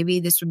had a baby,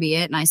 this would be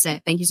it. And I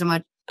said, thank you so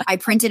much. I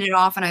printed it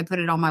off and I put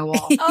it on my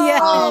wall.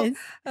 Yes.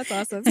 That's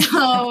awesome.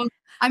 So,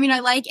 I mean,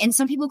 and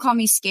some people call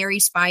me Scary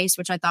Spice,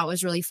 which I thought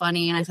was really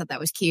funny. And I thought that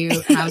was cute.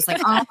 And I was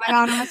like, oh my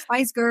God, I'm a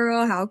Spice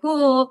girl. How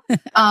cool. But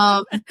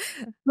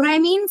I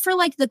mean, for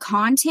like the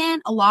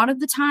content, a lot of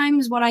the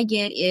times what I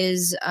get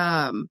is,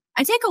 I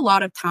take a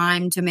lot of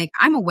time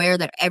I'm aware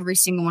that every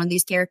single one of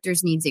these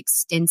characters needs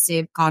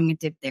extensive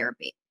cognitive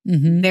therapy.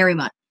 Mm-hmm. Very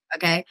much.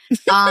 Okay.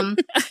 But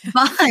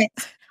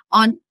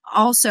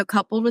also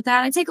coupled with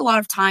that, I take a lot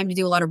of time to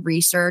do a lot of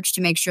research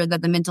to make sure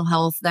that the mental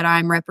health that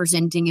I'm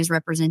representing is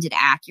represented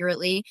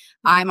accurately.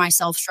 I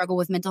myself struggle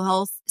with mental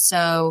health,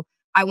 so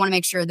I want to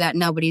make sure that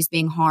nobody's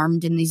being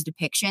harmed in these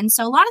depictions.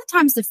 So a lot of the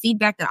times the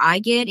feedback that I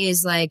get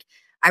is like,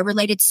 I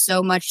related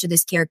so much to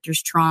this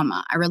character's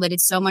trauma. I related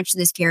so much to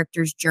this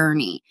character's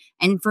journey.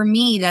 And for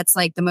me, that's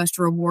like the most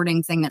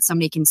rewarding thing that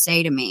somebody can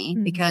say to me,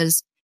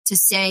 because to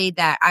say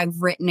that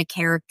I've written a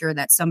character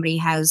that somebody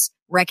has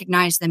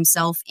recognized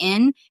themselves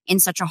in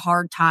such a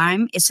hard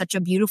time is such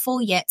a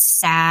beautiful yet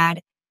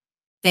sad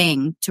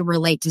thing to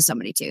relate to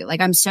somebody to. Like,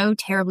 I'm so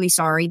terribly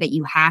sorry that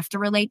you have to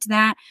relate to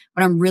that,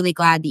 but I'm really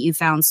glad that you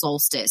found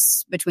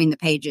solstice between the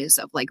pages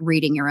of like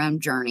reading your own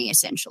journey,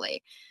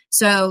 essentially.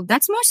 So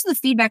that's most of the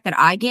feedback that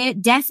I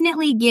get.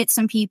 Definitely get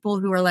some people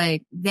who are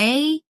like,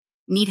 they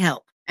need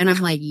help. And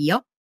I'm like,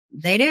 yep,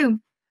 they do.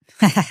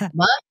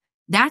 But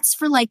that's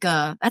for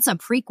that's a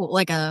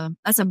prequel,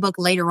 that's a book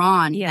later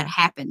on that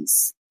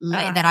happens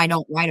that I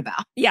don't write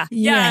about. Yeah.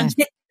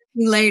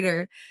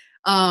 Later.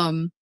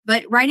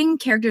 But writing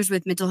characters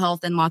with mental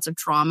health and lots of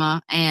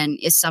trauma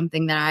is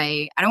something that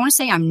I don't want to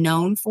say I'm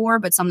known for,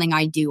 but something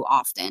I do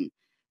often,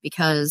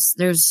 because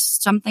there's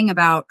something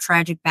about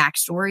tragic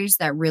backstories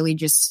that really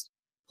just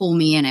pull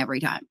me in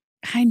every time.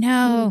 I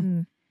know.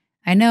 Mm-hmm.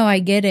 I know. I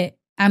get it.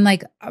 I'm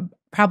like,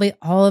 probably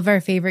all of our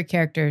favorite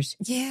characters.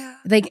 Yeah.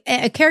 Like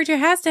a character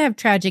has to have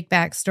tragic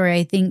backstory,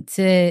 I think,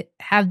 to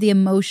have the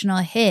emotional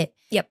hit.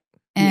 Yep.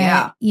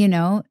 And, you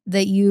know,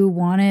 that you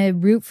want to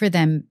root for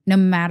them no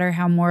matter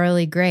how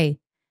morally gray.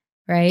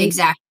 Right?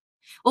 Exactly.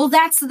 Well,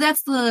 that's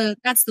the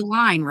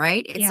line,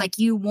 right? It's like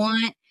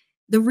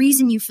the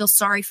reason you feel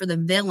sorry for the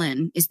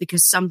villain is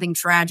because something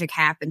tragic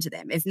happened to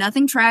them. If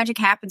nothing tragic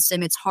happens to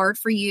them, it's hard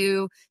for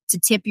you to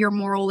tip your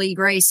morally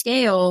gray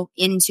scale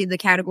into the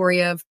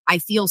category of, I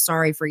feel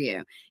sorry for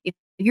you. If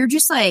you're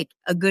just like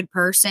a good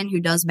person who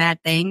does bad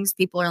things,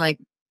 people are like,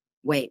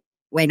 wait,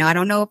 no, I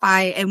don't know if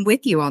I am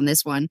with you on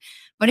this one.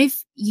 But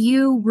if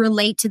you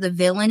relate to the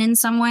villain in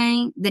some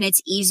way, then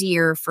it's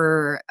easier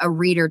for a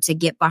reader to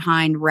get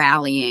behind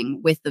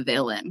rallying with the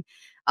villain.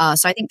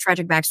 So I think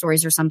tragic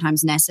backstories are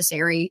sometimes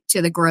necessary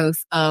to the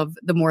growth of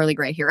the morally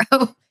gray hero.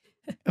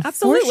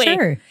 Absolutely. For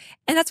sure.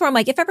 And that's where I'm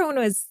like, if everyone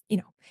was,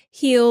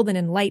 healed and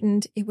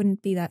enlightened, it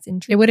wouldn't be that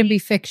interesting. It wouldn't be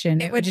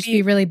fiction. It would just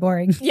be really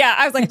boring. Yeah,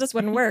 I was like, it just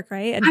wouldn't work,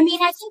 right? And I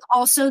mean, I think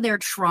also their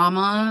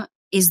trauma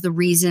is the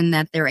reason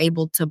that they're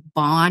able to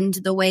bond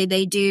the way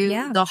they do.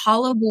 Yeah. The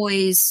Hollow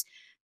Boys,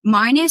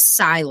 minus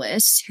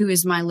Silas, who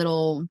is my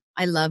little,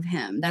 I love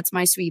him. That's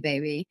my sweet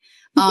baby.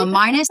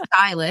 Minus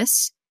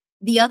Silas,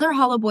 the other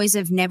Hollow Boys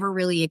have never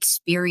really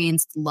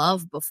experienced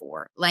love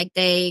before. Like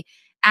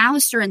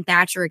Alistair and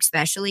Thatcher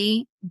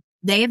especially,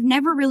 they have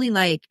never really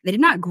they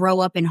did not grow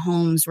up in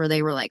homes where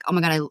they were like, oh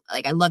my God,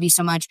 I love you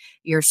so much.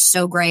 You're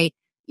so great.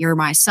 You're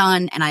my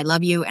son and I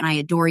love you and I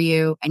adore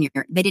you. And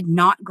they did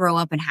not grow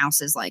up in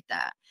houses like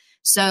that.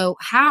 So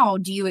how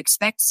do you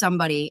expect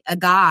a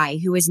guy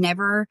who has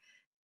never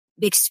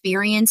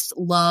experienced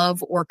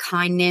love or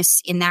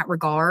kindness in that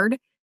regard,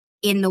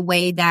 in the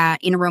way that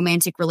in a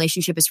romantic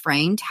relationship is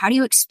framed, how do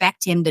you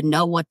expect him to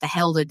know what the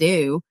hell to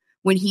do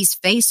when he's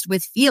faced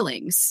with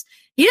feelings?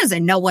 He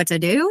doesn't know what to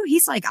do.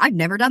 He's like, I've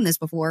never done this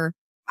before.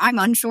 I'm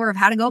unsure of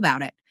how to go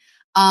about it.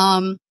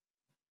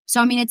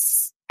 So, I mean,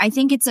 I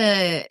think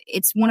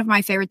it's one of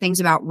my favorite things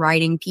about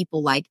writing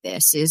people like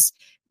this is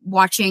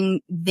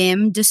watching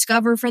them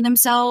discover for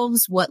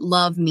themselves what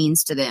love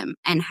means to them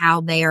and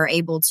how they are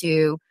able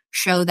to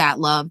show that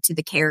love to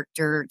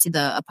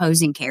the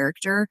opposing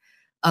character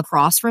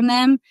across from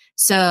them.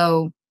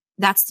 So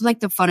that's like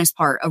the funnest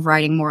part of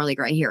writing morally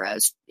gray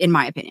heroes, in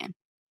my opinion.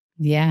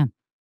 Yeah.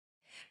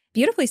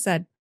 Beautifully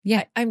said.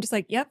 Yeah. I'm just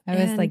like, yep. I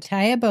was like,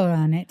 tie a bow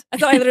on it. I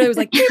thought I literally was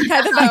like,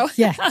 tie the bow.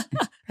 Yeah.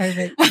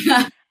 Perfect.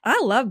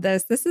 I love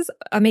this. This is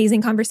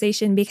amazing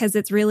conversation because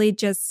it's really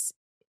just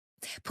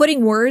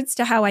putting words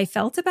to how I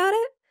felt about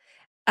it.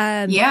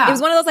 It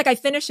was one of those, like, I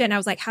finished it and I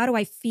was like, how do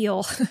I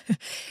feel?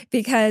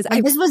 Because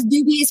this was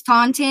dubious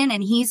content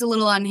and he's a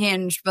little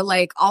unhinged, but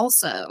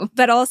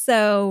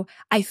also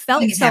I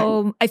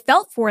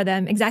felt for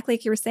them exactly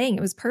like you were saying.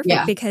 It was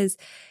perfect because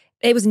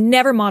it was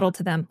never modeled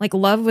to them. Like,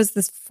 love was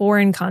this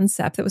foreign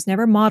concept that was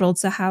never modeled.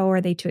 So how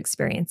are they to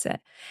experience it?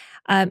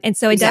 And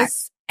so it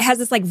has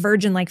this like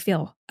virgin-like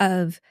feel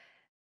of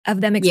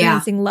them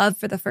experiencing love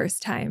for the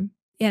first time,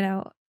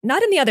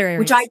 not in the other areas.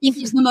 Which I think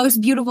is the most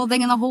beautiful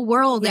thing in the whole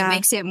world. It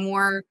makes it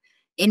more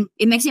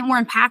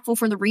impactful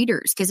for the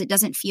readers because it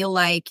doesn't feel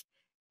like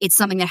it's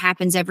something that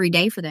happens every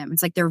day for them.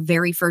 It's like their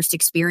very first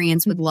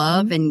experience with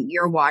love, and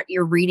you're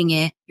reading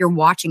it, you're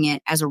watching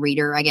it as a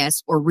reader, I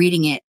guess, or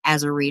reading it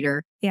as a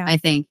reader. Yeah, I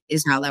think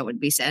is how that would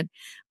be said.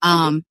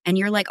 And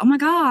you're like, oh my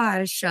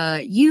gosh,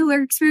 you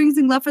are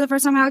experiencing love for the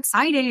first time. How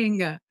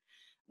exciting!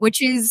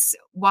 Which is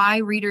why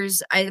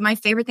my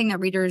favorite thing that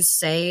readers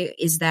say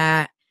is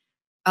that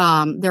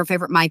their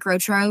favorite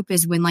microtrope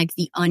is when like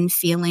the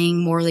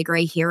unfeeling morally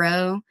gray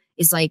hero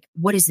is like,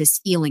 what is this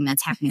feeling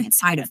that's happening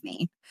inside of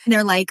me? And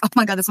they're like, oh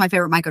my God, that's my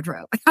favorite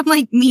microtrope. I'm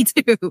like, me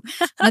too.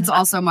 That's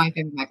also my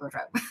favorite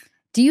microtrope.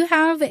 Do you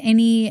have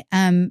any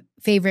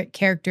favorite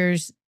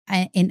characters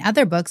in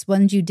other books,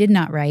 ones you did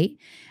not write,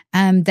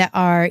 that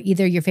are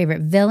either your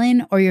favorite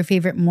villain or your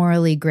favorite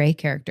morally gray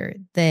character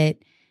that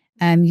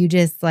you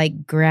just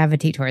like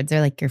gravitate towards?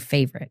 They're like your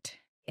favorite.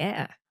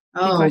 Yeah.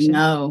 Oh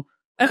no.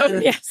 Oh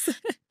yes.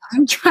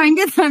 I'm trying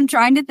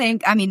to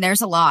think. I mean, there's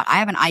a lot. I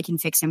have an I can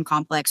fix him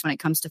complex when it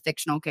comes to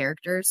fictional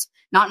characters.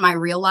 Not in my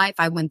real life.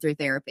 I went through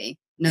therapy.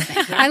 No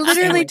thank you. I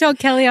literally told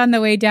Kelly on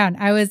the way down.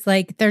 I was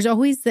like, there's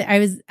always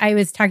I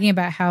was talking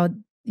about how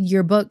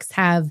your books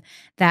have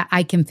that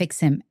I can fix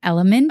him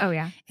element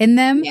in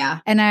them. Yeah.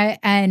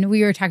 And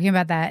we were talking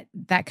about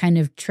that kind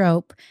of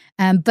trope.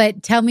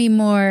 But tell me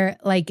more,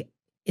 like,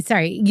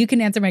 sorry, you can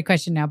answer my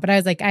question now, but I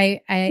was like,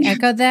 I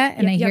echo that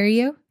and I hear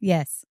you.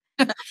 Yes.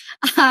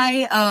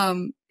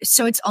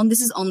 So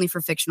this is only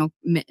for fictional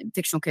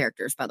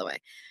characters, by the way.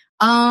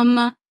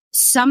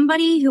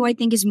 Somebody who I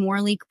think is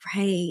morally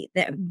gray,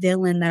 that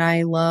villain that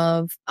I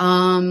love,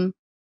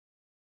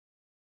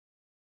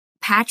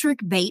 Patrick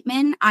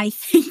Bateman, I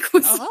think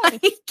was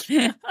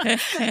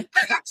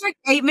Patrick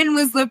Bateman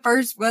was the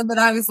first one that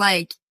I was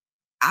like,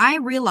 I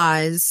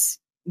realize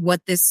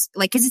what this,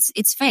 like, cause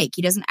it's fake.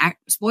 He doesn't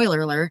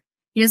spoiler alert.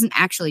 He doesn't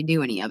actually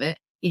do any of it.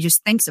 He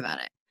just thinks about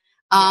it.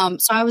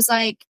 So I was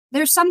like,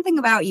 there's something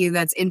about you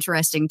that's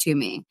interesting to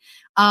me.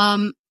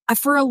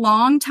 For a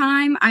long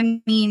time,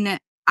 I mean,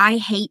 I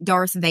hate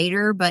Darth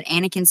Vader, but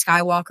Anakin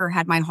Skywalker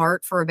had my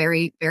heart for a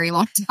very, very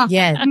long time.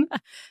 Yeah.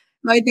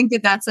 I think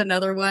that's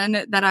another one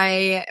that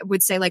I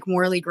would say like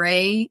morally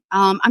gray.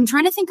 I'm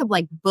trying to think of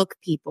like book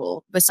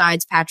people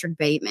besides Patrick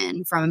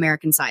Bateman from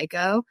American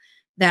Psycho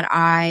that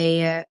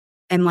I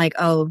am like,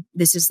 oh,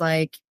 this is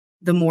like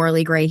the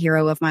morally gray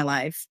hero of my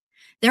life.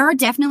 There are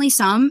definitely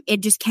some. It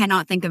just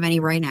cannot think of any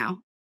right now.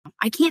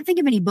 I can't think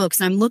of any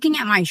books. And I'm looking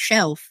at my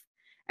shelf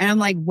and I'm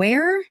like,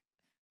 where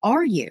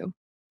are you?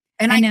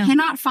 And I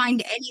cannot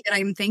find any that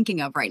I'm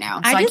thinking of right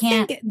now. So I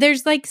can't. Think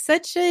there's like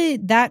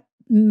that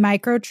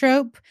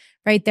microtrope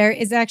right there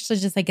is actually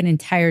just like an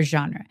entire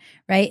genre,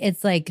 right?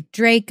 It's like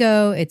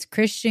Draco, it's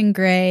Christian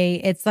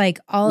Grey, it's like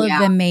all of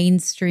the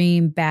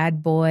mainstream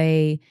bad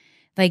boy.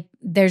 Like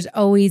there's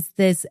always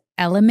this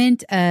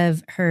element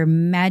of her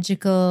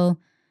magical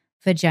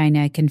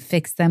vagina can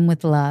fix them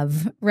with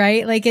love,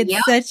 right? Like it's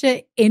Yep. such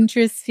an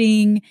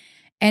interesting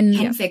and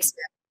Can fix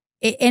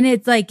it. and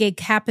it's like it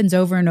happens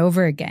over and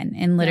over again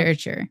in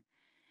literature.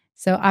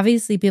 So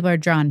obviously people are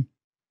drawn.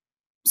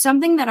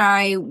 Something that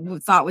I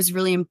thought was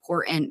really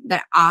important,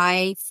 that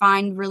I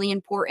find really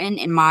important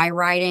in my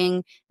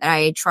writing, that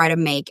I try to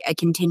make a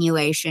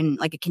continuation,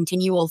 like a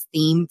continual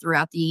theme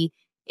throughout the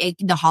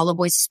Hollow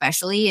Boys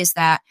especially, is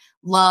that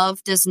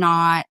love does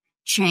not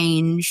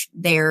change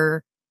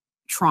their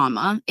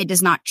trauma. It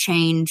does not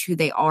change who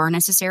they are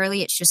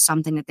necessarily. It's just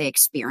something that they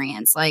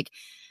experience. Like,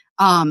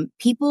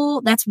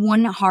 people, that's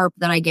one harp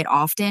that I get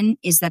often,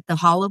 is that the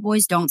Hollow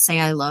Boys don't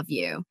say I love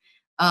you.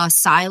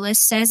 Silas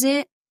says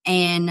it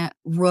and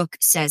Rook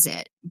says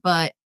it,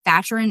 but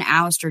Thatcher and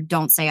Alistair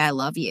don't say I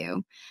love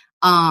you.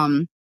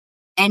 And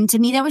to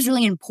me, that was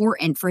really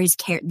important for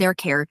their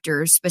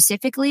characters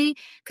specifically,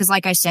 because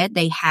like I said,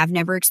 they have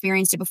never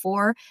experienced it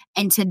before.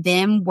 And to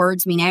them,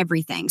 words mean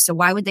everything. So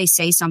why would they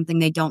say something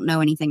they don't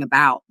know anything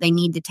about? They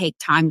need to take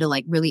time to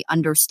like really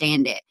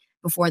understand it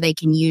before they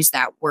can use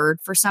that word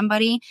for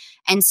somebody.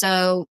 And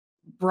so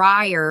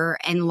Briar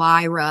and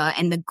Lyra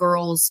and the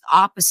girls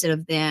opposite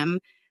of them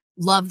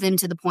love them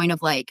to the point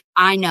of like,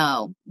 I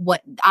know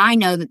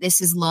that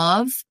this is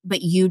love,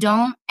 but you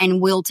don't,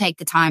 and we'll take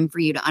the time for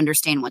you to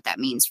understand what that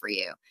means for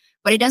you.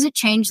 But it doesn't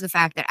change the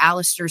fact that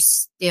Alistair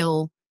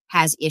still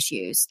has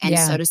issues, and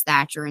so does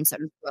Thatcher, and so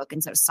does Brooke,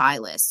 and so does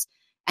Silas.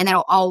 And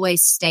that'll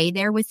always stay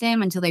there with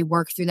them until they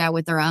work through that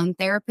with their own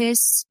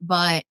therapists.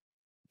 But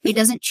it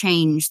doesn't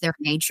change their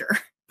nature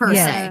per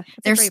se.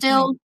 They're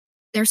still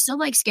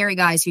like scary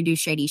guys who do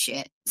shady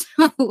shit.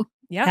 So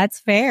that's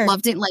fair.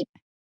 Loved it. Like,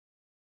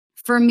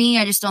 for me,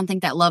 I just don't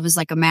think that love is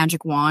like a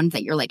magic wand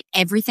that you're like,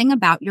 everything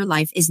about your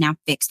life is now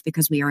fixed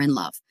because we are in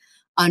love.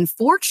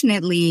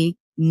 Unfortunately,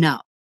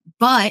 no.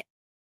 But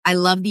I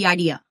love the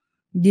idea.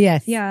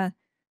 Yes. Yeah.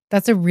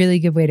 That's a really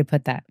good way to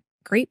put that.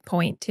 Great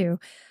point, too.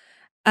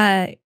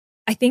 I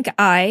think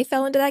I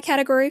fell into that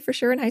category for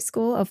sure in high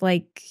school of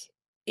like,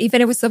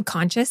 even it was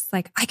subconscious,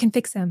 like I can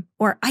fix him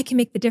or I can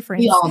make the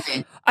difference. We all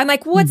did. I'm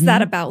like, what's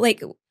that about?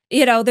 Like,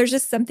 there's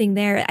just something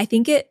there. I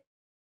think it,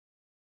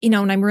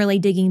 when I'm really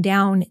digging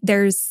down,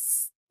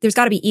 there's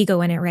got to be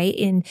ego in it, right?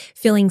 In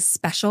feeling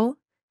special,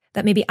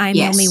 that maybe I'm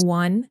the only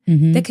one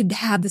that could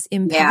have this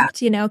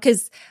impact,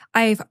 because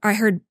I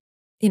heard,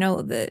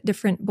 the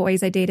different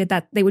boys I dated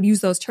that they would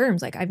use those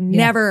terms. Like, I've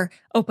never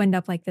opened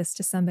up like this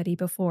to somebody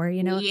before,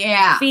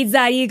 feeds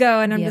that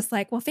ego. And I'm just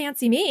like, well,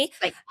 fancy me.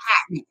 Like,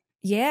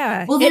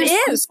 yeah, well, it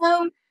is.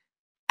 Also,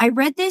 I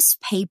read this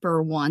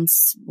paper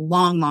once,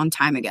 long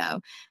time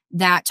ago,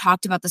 that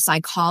talked about the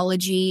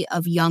psychology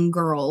of young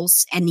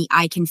girls and the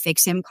I can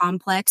fix him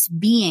complex,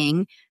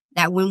 being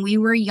that when we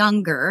were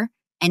younger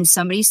and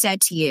somebody said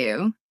to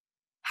you,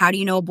 how do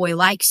you know a boy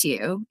likes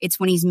you? It's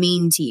when he's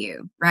mean to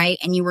you, right?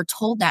 And you were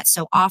told that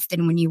so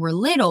often when you were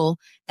little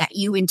that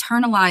you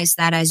internalized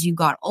that as you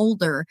got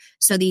older.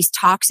 So these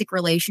toxic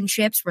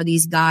relationships where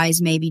these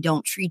guys maybe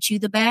don't treat you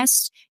the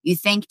best, you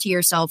think to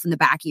yourself in the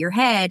back of your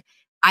head,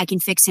 I can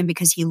fix him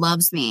because he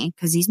loves me,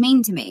 because he's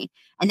mean to me.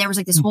 And there was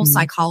like this whole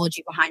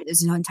psychology behind it.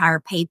 There's an entire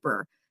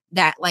paper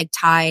that like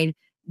tied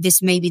this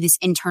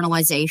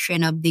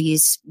internalization of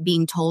these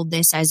being told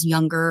this as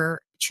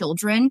younger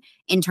children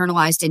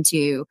internalized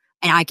into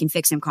an I can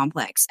fix him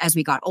complex as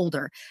we got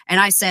older. And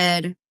I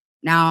said,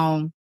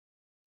 now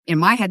in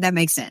my head, that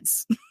makes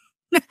sense.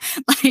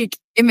 Like,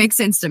 it makes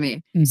sense to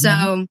me.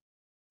 So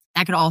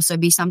that could also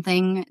be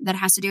something that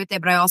has to do with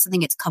it. But I also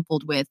think it's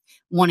coupled with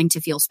wanting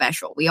to feel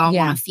special. We all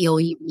want to feel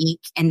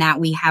unique and that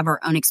we have our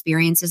own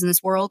experiences in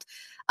this world.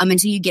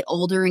 Until you get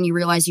older and you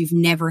realize you've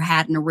never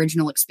had an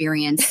original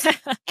experience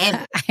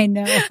ever. I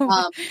know.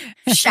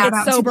 Shout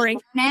out sobering.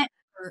 to the internet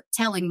for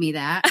telling me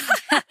that.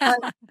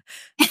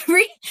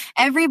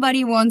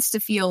 Everybody wants to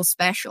feel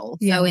special.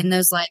 So in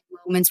those like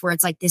moments where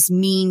it's like this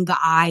mean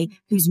guy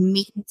who's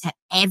mean to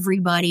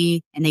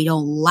everybody and they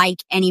don't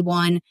like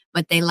anyone,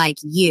 but they like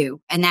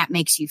you, and that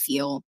makes you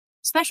feel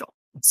special.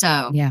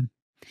 So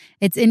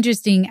it's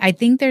interesting. I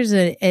think there's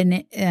an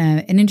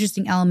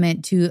interesting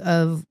element too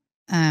of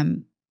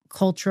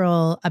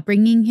cultural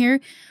upbringing here,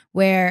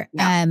 where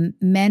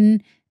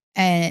men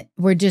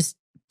were just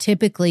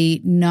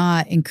typically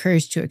not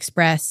encouraged to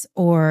express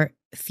or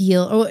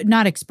feel or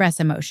not express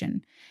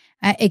emotion,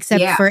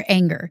 except for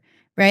anger,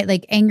 right?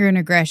 Like anger and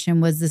aggression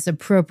was this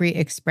appropriate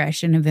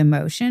expression of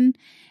emotion.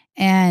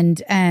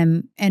 And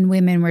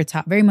women were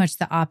taught very much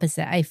the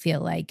opposite, I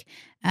feel like,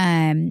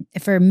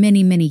 for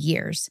many, many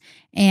years,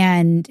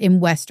 and in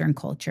Western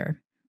culture,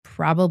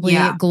 probably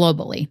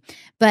globally.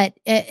 But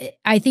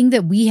I think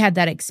that we had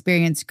that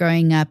experience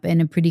growing up in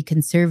a pretty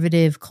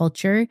conservative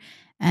culture.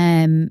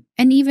 And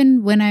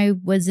even when I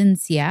was in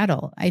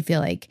Seattle, I feel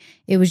like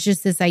it was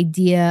just this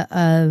idea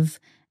of,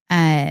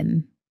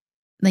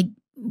 like,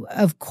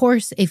 of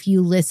course, if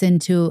you listen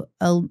to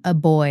a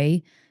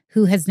boy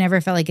who has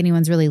never felt like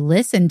anyone's really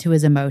listened to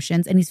his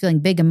emotions and he's feeling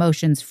big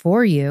emotions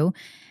for you,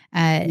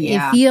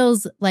 It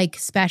feels like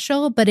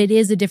special, but it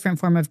is a different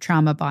form of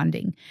trauma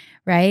bonding,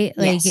 right?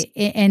 Like, Yes.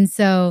 and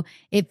so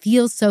it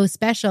feels so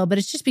special, but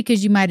it's just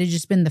because you might have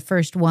just been the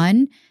first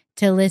one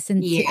to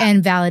listen to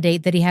and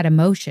validate that he had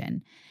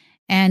emotion.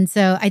 And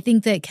so I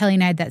think that Kelly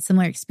and I had that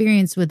similar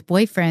experience with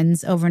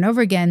boyfriends over and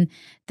over again,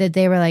 that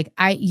they were like,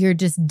 you're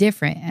just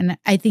different. And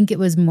I think it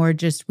was more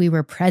just we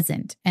were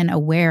present and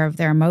aware of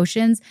their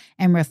emotions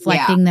and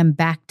reflecting them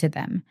back to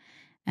them,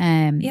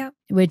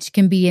 which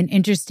can be an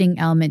interesting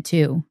element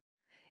too.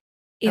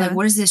 Yeah. Like,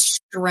 what is this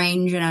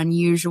strange and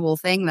unusual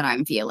thing that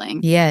I'm feeling?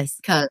 Yes.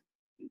 Because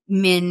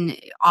men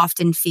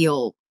often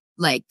feel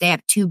like they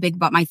have two big,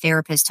 but my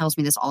therapist tells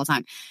me this all the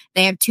time.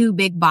 They have two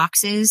big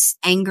boxes,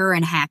 anger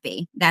and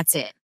happy. That's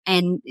it.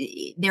 And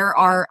there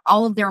are,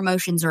 all of their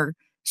emotions are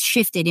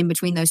shifted in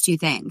between those two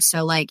things.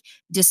 So like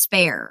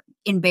despair,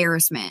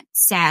 embarrassment,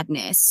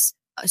 sadness,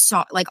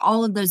 so like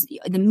all of those,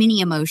 the mini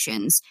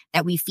emotions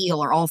that we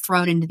feel are all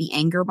thrown into the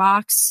anger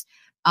box.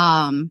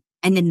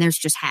 And then there's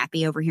just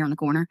happy over here in the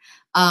corner.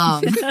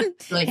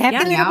 Like happy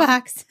in the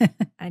box.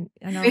 I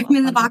know. I'm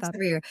in the box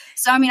over here.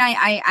 So, I mean,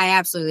 I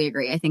absolutely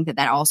agree. I think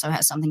that also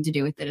has something to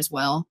do with it as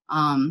well.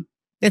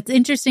 It's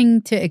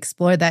interesting to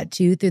explore that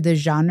too through the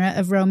genre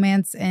of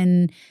romance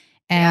and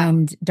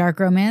dark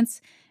romance,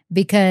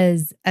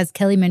 because as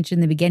Kelly mentioned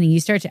in the beginning,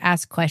 you start to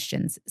ask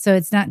questions. So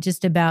it's not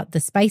just about the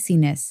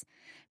spiciness,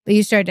 but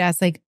you start to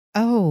ask like,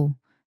 oh,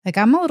 like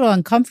I'm a little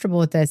uncomfortable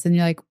with this. And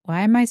you're like,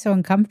 why am I so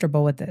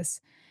uncomfortable with this?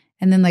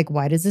 And then like,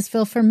 why does this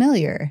feel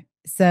familiar?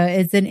 So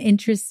it's an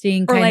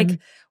interesting or like,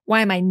 why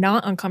am I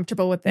not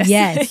uncomfortable with this?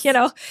 Yes.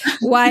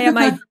 Why am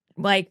I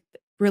like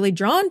really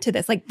drawn to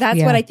this? Like,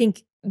 that's what I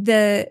think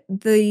the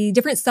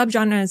different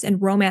subgenres and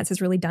romance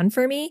has really done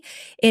for me.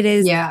 It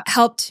has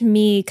helped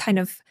me kind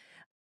of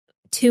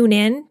tune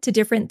in to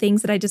different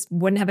things that I just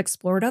wouldn't have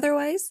explored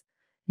otherwise.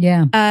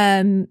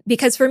 Yeah.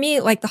 Because for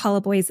me, like the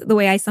Hollow Boys, the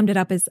way I summed it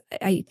up is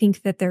I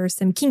think that there's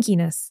some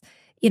kinkiness,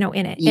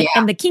 in it. Yeah.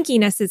 And the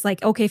kinkiness is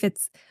like, okay, if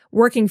it's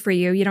working for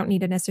you, you don't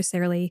need to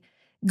necessarily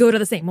go to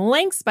the same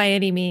lengths by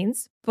any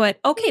means. But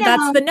okay,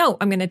 that's the note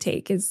I'm going to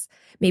take, is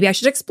maybe I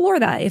should explore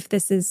that if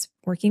this is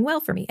working well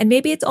for me. And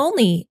maybe it's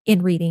only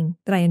in reading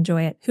that I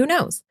enjoy it. Who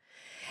knows?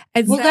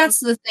 Well, that's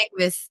the thing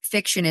with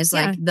fiction is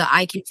like the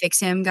I can fix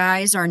him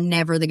guys are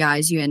never the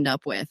guys you end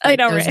up with. Like,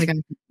 I know, those are the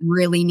guys who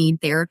really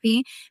need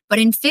therapy. But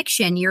in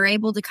fiction, you're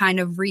able to kind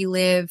of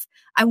relive,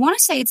 I want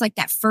to say it's like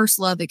that first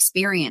love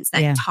experience,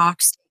 that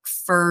toxic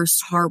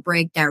first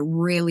heartbreak that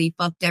really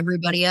fucked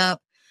everybody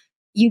up.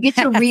 You get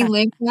to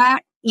relive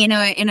that in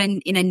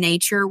a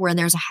nature where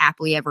there's a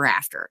happily ever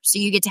after. So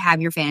you get to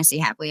have your fantasy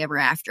happily ever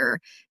after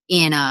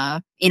in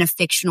a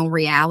fictional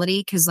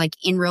reality. Cause like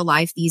in real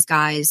life, these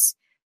guys,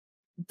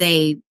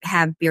 they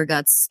have beer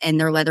guts and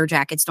their leather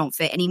jackets don't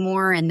fit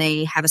anymore and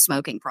they have a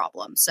smoking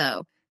problem.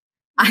 So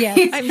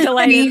I'm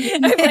delighted.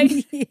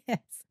 Yes.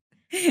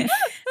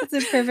 That's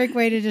a perfect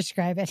way to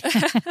describe it.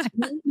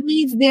 We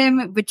leave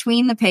them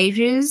between the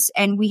pages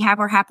and we have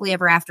our happily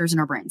ever afters in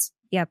our brains.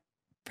 Yep.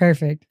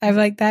 Perfect. I'm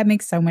like, that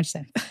makes so much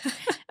sense.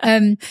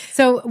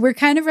 So we're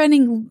kind of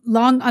running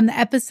long on the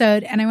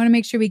episode and I want to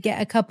make sure we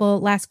get a couple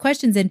last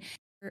questions in.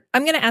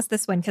 I'm going to ask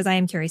this one because I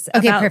am curious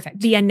about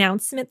the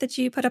announcement that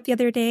you put up the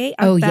other day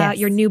about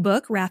your new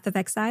book, Wrath of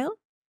Exile.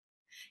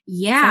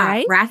 Yeah.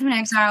 Right? Wrath of an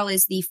Exile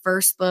is the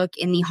first book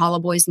in the Hollow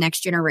Boys Next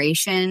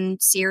Generation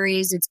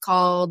series. It's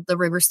called The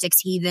River Styx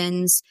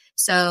Heathens.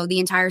 So the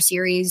entire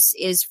series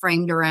is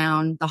framed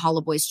around the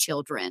Hollow Boys'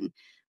 children.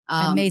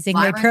 Amazing.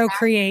 They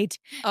procreate.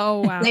 Oh,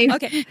 wow. They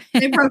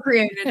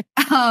procreated.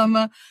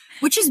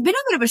 Which has been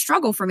a bit of a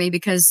struggle for me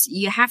because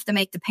you have to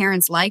make the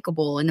parents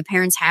likable, and the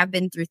parents have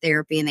been through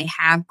therapy and they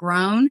have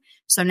grown.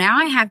 So now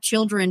I have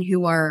children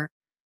who are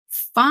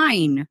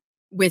fine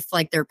with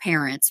like their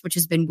parents, which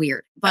has been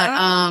weird,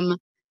 but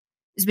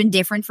it's been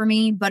different for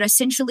me. But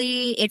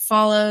essentially it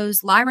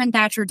follows Lyra and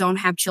Thatcher don't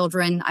have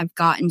children. I've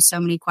gotten so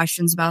many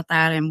questions about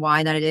that and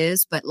why that it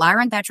is, but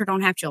Lyra and Thatcher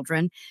don't have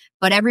children,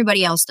 but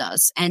everybody else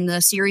does. And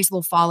the series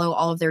will follow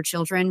all of their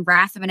children.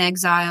 Wrath of an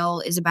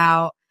Exile is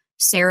about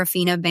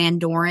Seraphina Van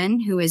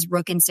Doren, who is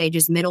Rook and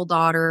Sage's middle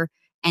daughter,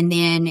 and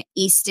then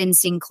Easton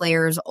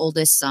Sinclair's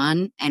oldest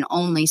son and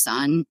only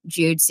son,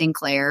 Jude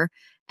Sinclair.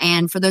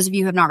 And for those of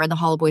you who have not read the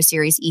Hollow Boys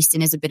series,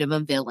 Easton is a bit of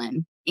a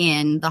villain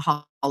in the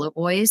Hollow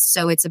Boys.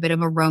 So it's a bit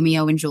of a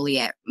Romeo and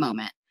Juliet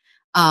moment.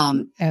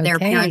 Their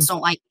parents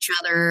don't like each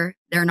other.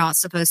 They're not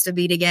supposed to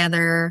be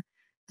together.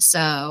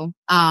 So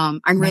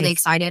I'm really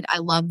excited. I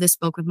love this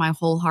book with my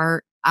whole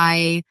heart.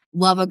 I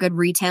love a good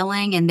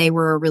retelling, and they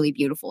were a really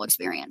beautiful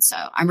experience. So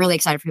I'm really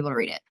excited for people to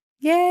read it.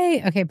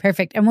 Yay. Okay,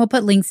 perfect. And we'll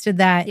put links to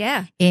that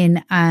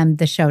in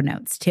the show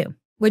notes too.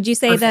 Would you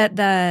say that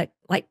the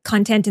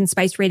content and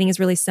spice rating is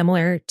really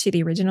similar to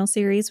the original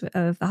series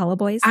of the Hollow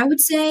Boys? I would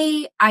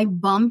say I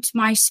bumped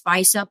my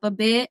spice up a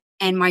bit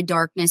and my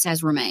darkness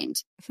has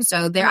remained.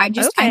 So there, I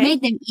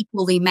made them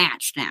equally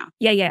matched now.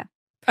 Yeah.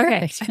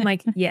 Okay. Perfect. I'm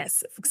like,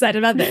 yes,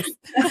 excited about this.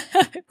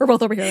 We're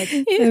both over here like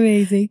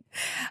amazing.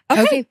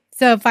 Okay.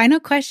 So final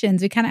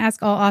questions. We kind of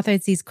ask all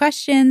authors these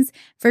questions.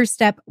 First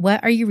step,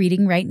 what are you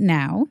reading right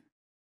now?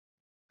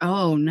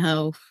 Oh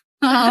no.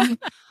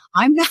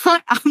 I'm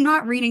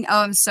not reading. Oh,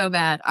 I'm so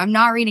bad. I'm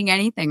not reading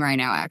anything right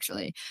now,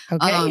 actually.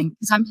 Okay.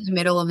 Because I'm in the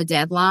middle of a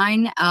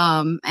deadline,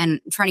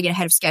 and trying to get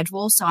ahead of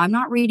schedule. So I'm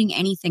not reading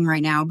anything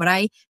right now.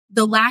 But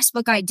the last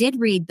book I did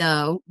read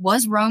though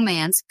was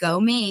romance. Go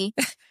me.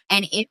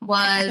 And it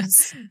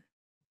was,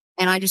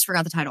 and I just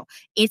forgot the title.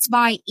 It's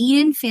by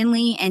Ian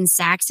Finley and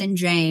Saxon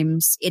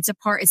James. It's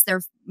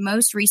their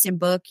most recent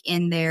book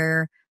in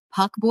their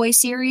Puck Boy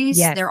series.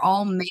 Yes. They're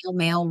all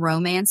male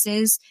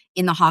romances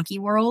in the hockey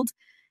world.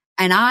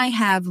 And I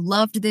have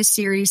loved this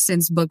series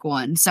since book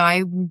one. So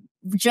I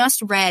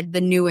just read the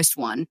newest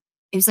one.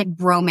 It was like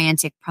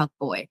Romantic Puck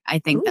Boy. I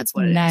think that's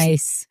what it is.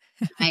 Nice.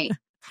 I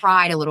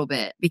cried a little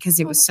bit because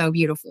it was so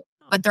beautiful.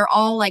 But they're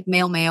all like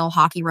male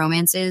hockey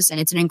romances. And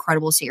it's an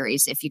incredible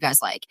series if you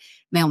guys like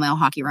male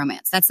hockey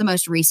romance. That's the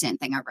most recent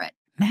thing I've read.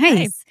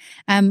 Nice.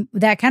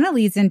 That kind of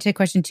leads into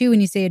question 2.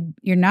 When you said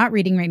you're not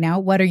reading right now,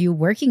 what are you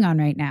working on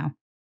right now?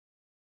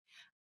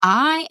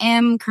 I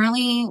am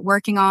currently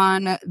working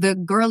on, the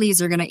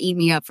girlies are going to eat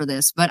me up for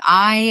this, but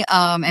I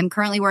am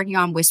currently working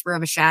on Whisper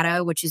of a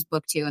Shadow, which is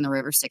book 2 in the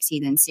River Styx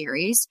Heathen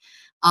series,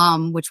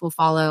 which will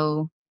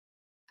follow.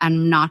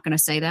 I'm not going to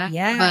say that,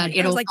 but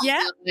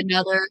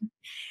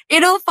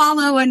it'll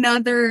follow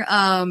another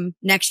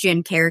next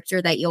gen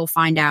character that you'll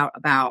find out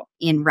about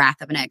in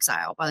Wrath of an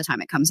Exile by the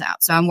time it comes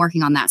out. So I'm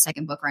working on that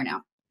second book right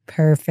now.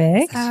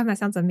 Perfect. That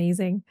sounds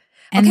amazing.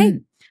 And okay.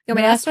 The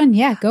last one,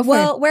 yeah, go for it.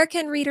 Well, where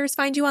can readers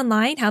find you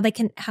online? How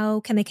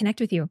can they connect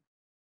with you?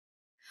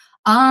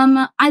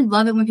 I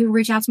love it when people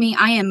reach out to me.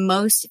 I am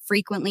most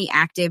frequently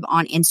active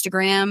on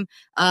Instagram.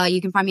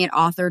 You can find me at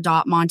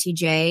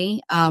author.montyjay,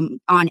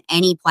 on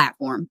any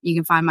platform. You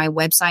can find my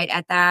website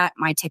at that,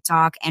 my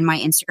TikTok and my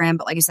Instagram.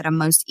 But like I said, I'm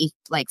most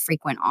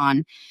frequent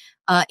on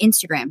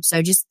Instagram.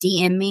 So just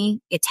DM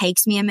me. It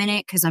takes me a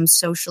minute because I'm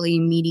socially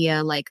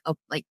media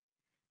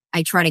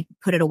I try to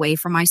put it away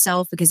from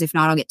myself because if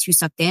not, I'll get too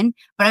sucked in.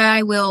 But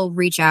I will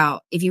reach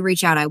out. If you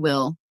reach out, I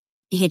will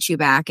hit you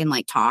back and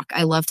talk.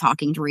 I love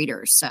talking to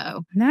readers.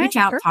 So reach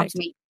out, talk to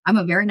me. I'm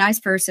a very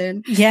nice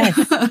person. Yes.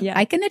 Yeah.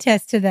 I can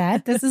attest to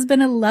that. This has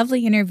been a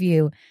lovely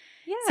interview.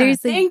 Yeah.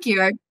 Seriously. Thank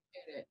you. I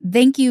appreciate it.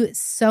 Thank you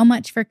so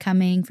much for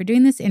coming, for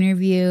doing this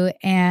interview.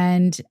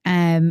 And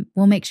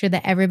we'll make sure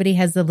that everybody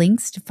has the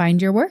links to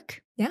find your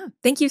work. Yeah.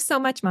 Thank you so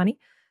much, Monty.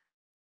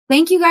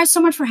 Thank you guys so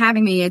much for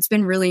having me. It's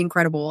been really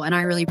incredible, and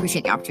I really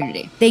appreciate the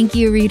opportunity. Thank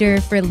you, reader,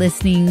 for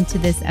listening to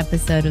this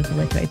episode of the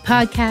LitJoy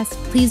podcast.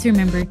 Please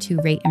remember to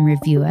rate and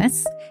review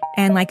us.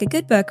 And like a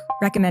good book,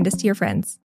 recommend us to your friends.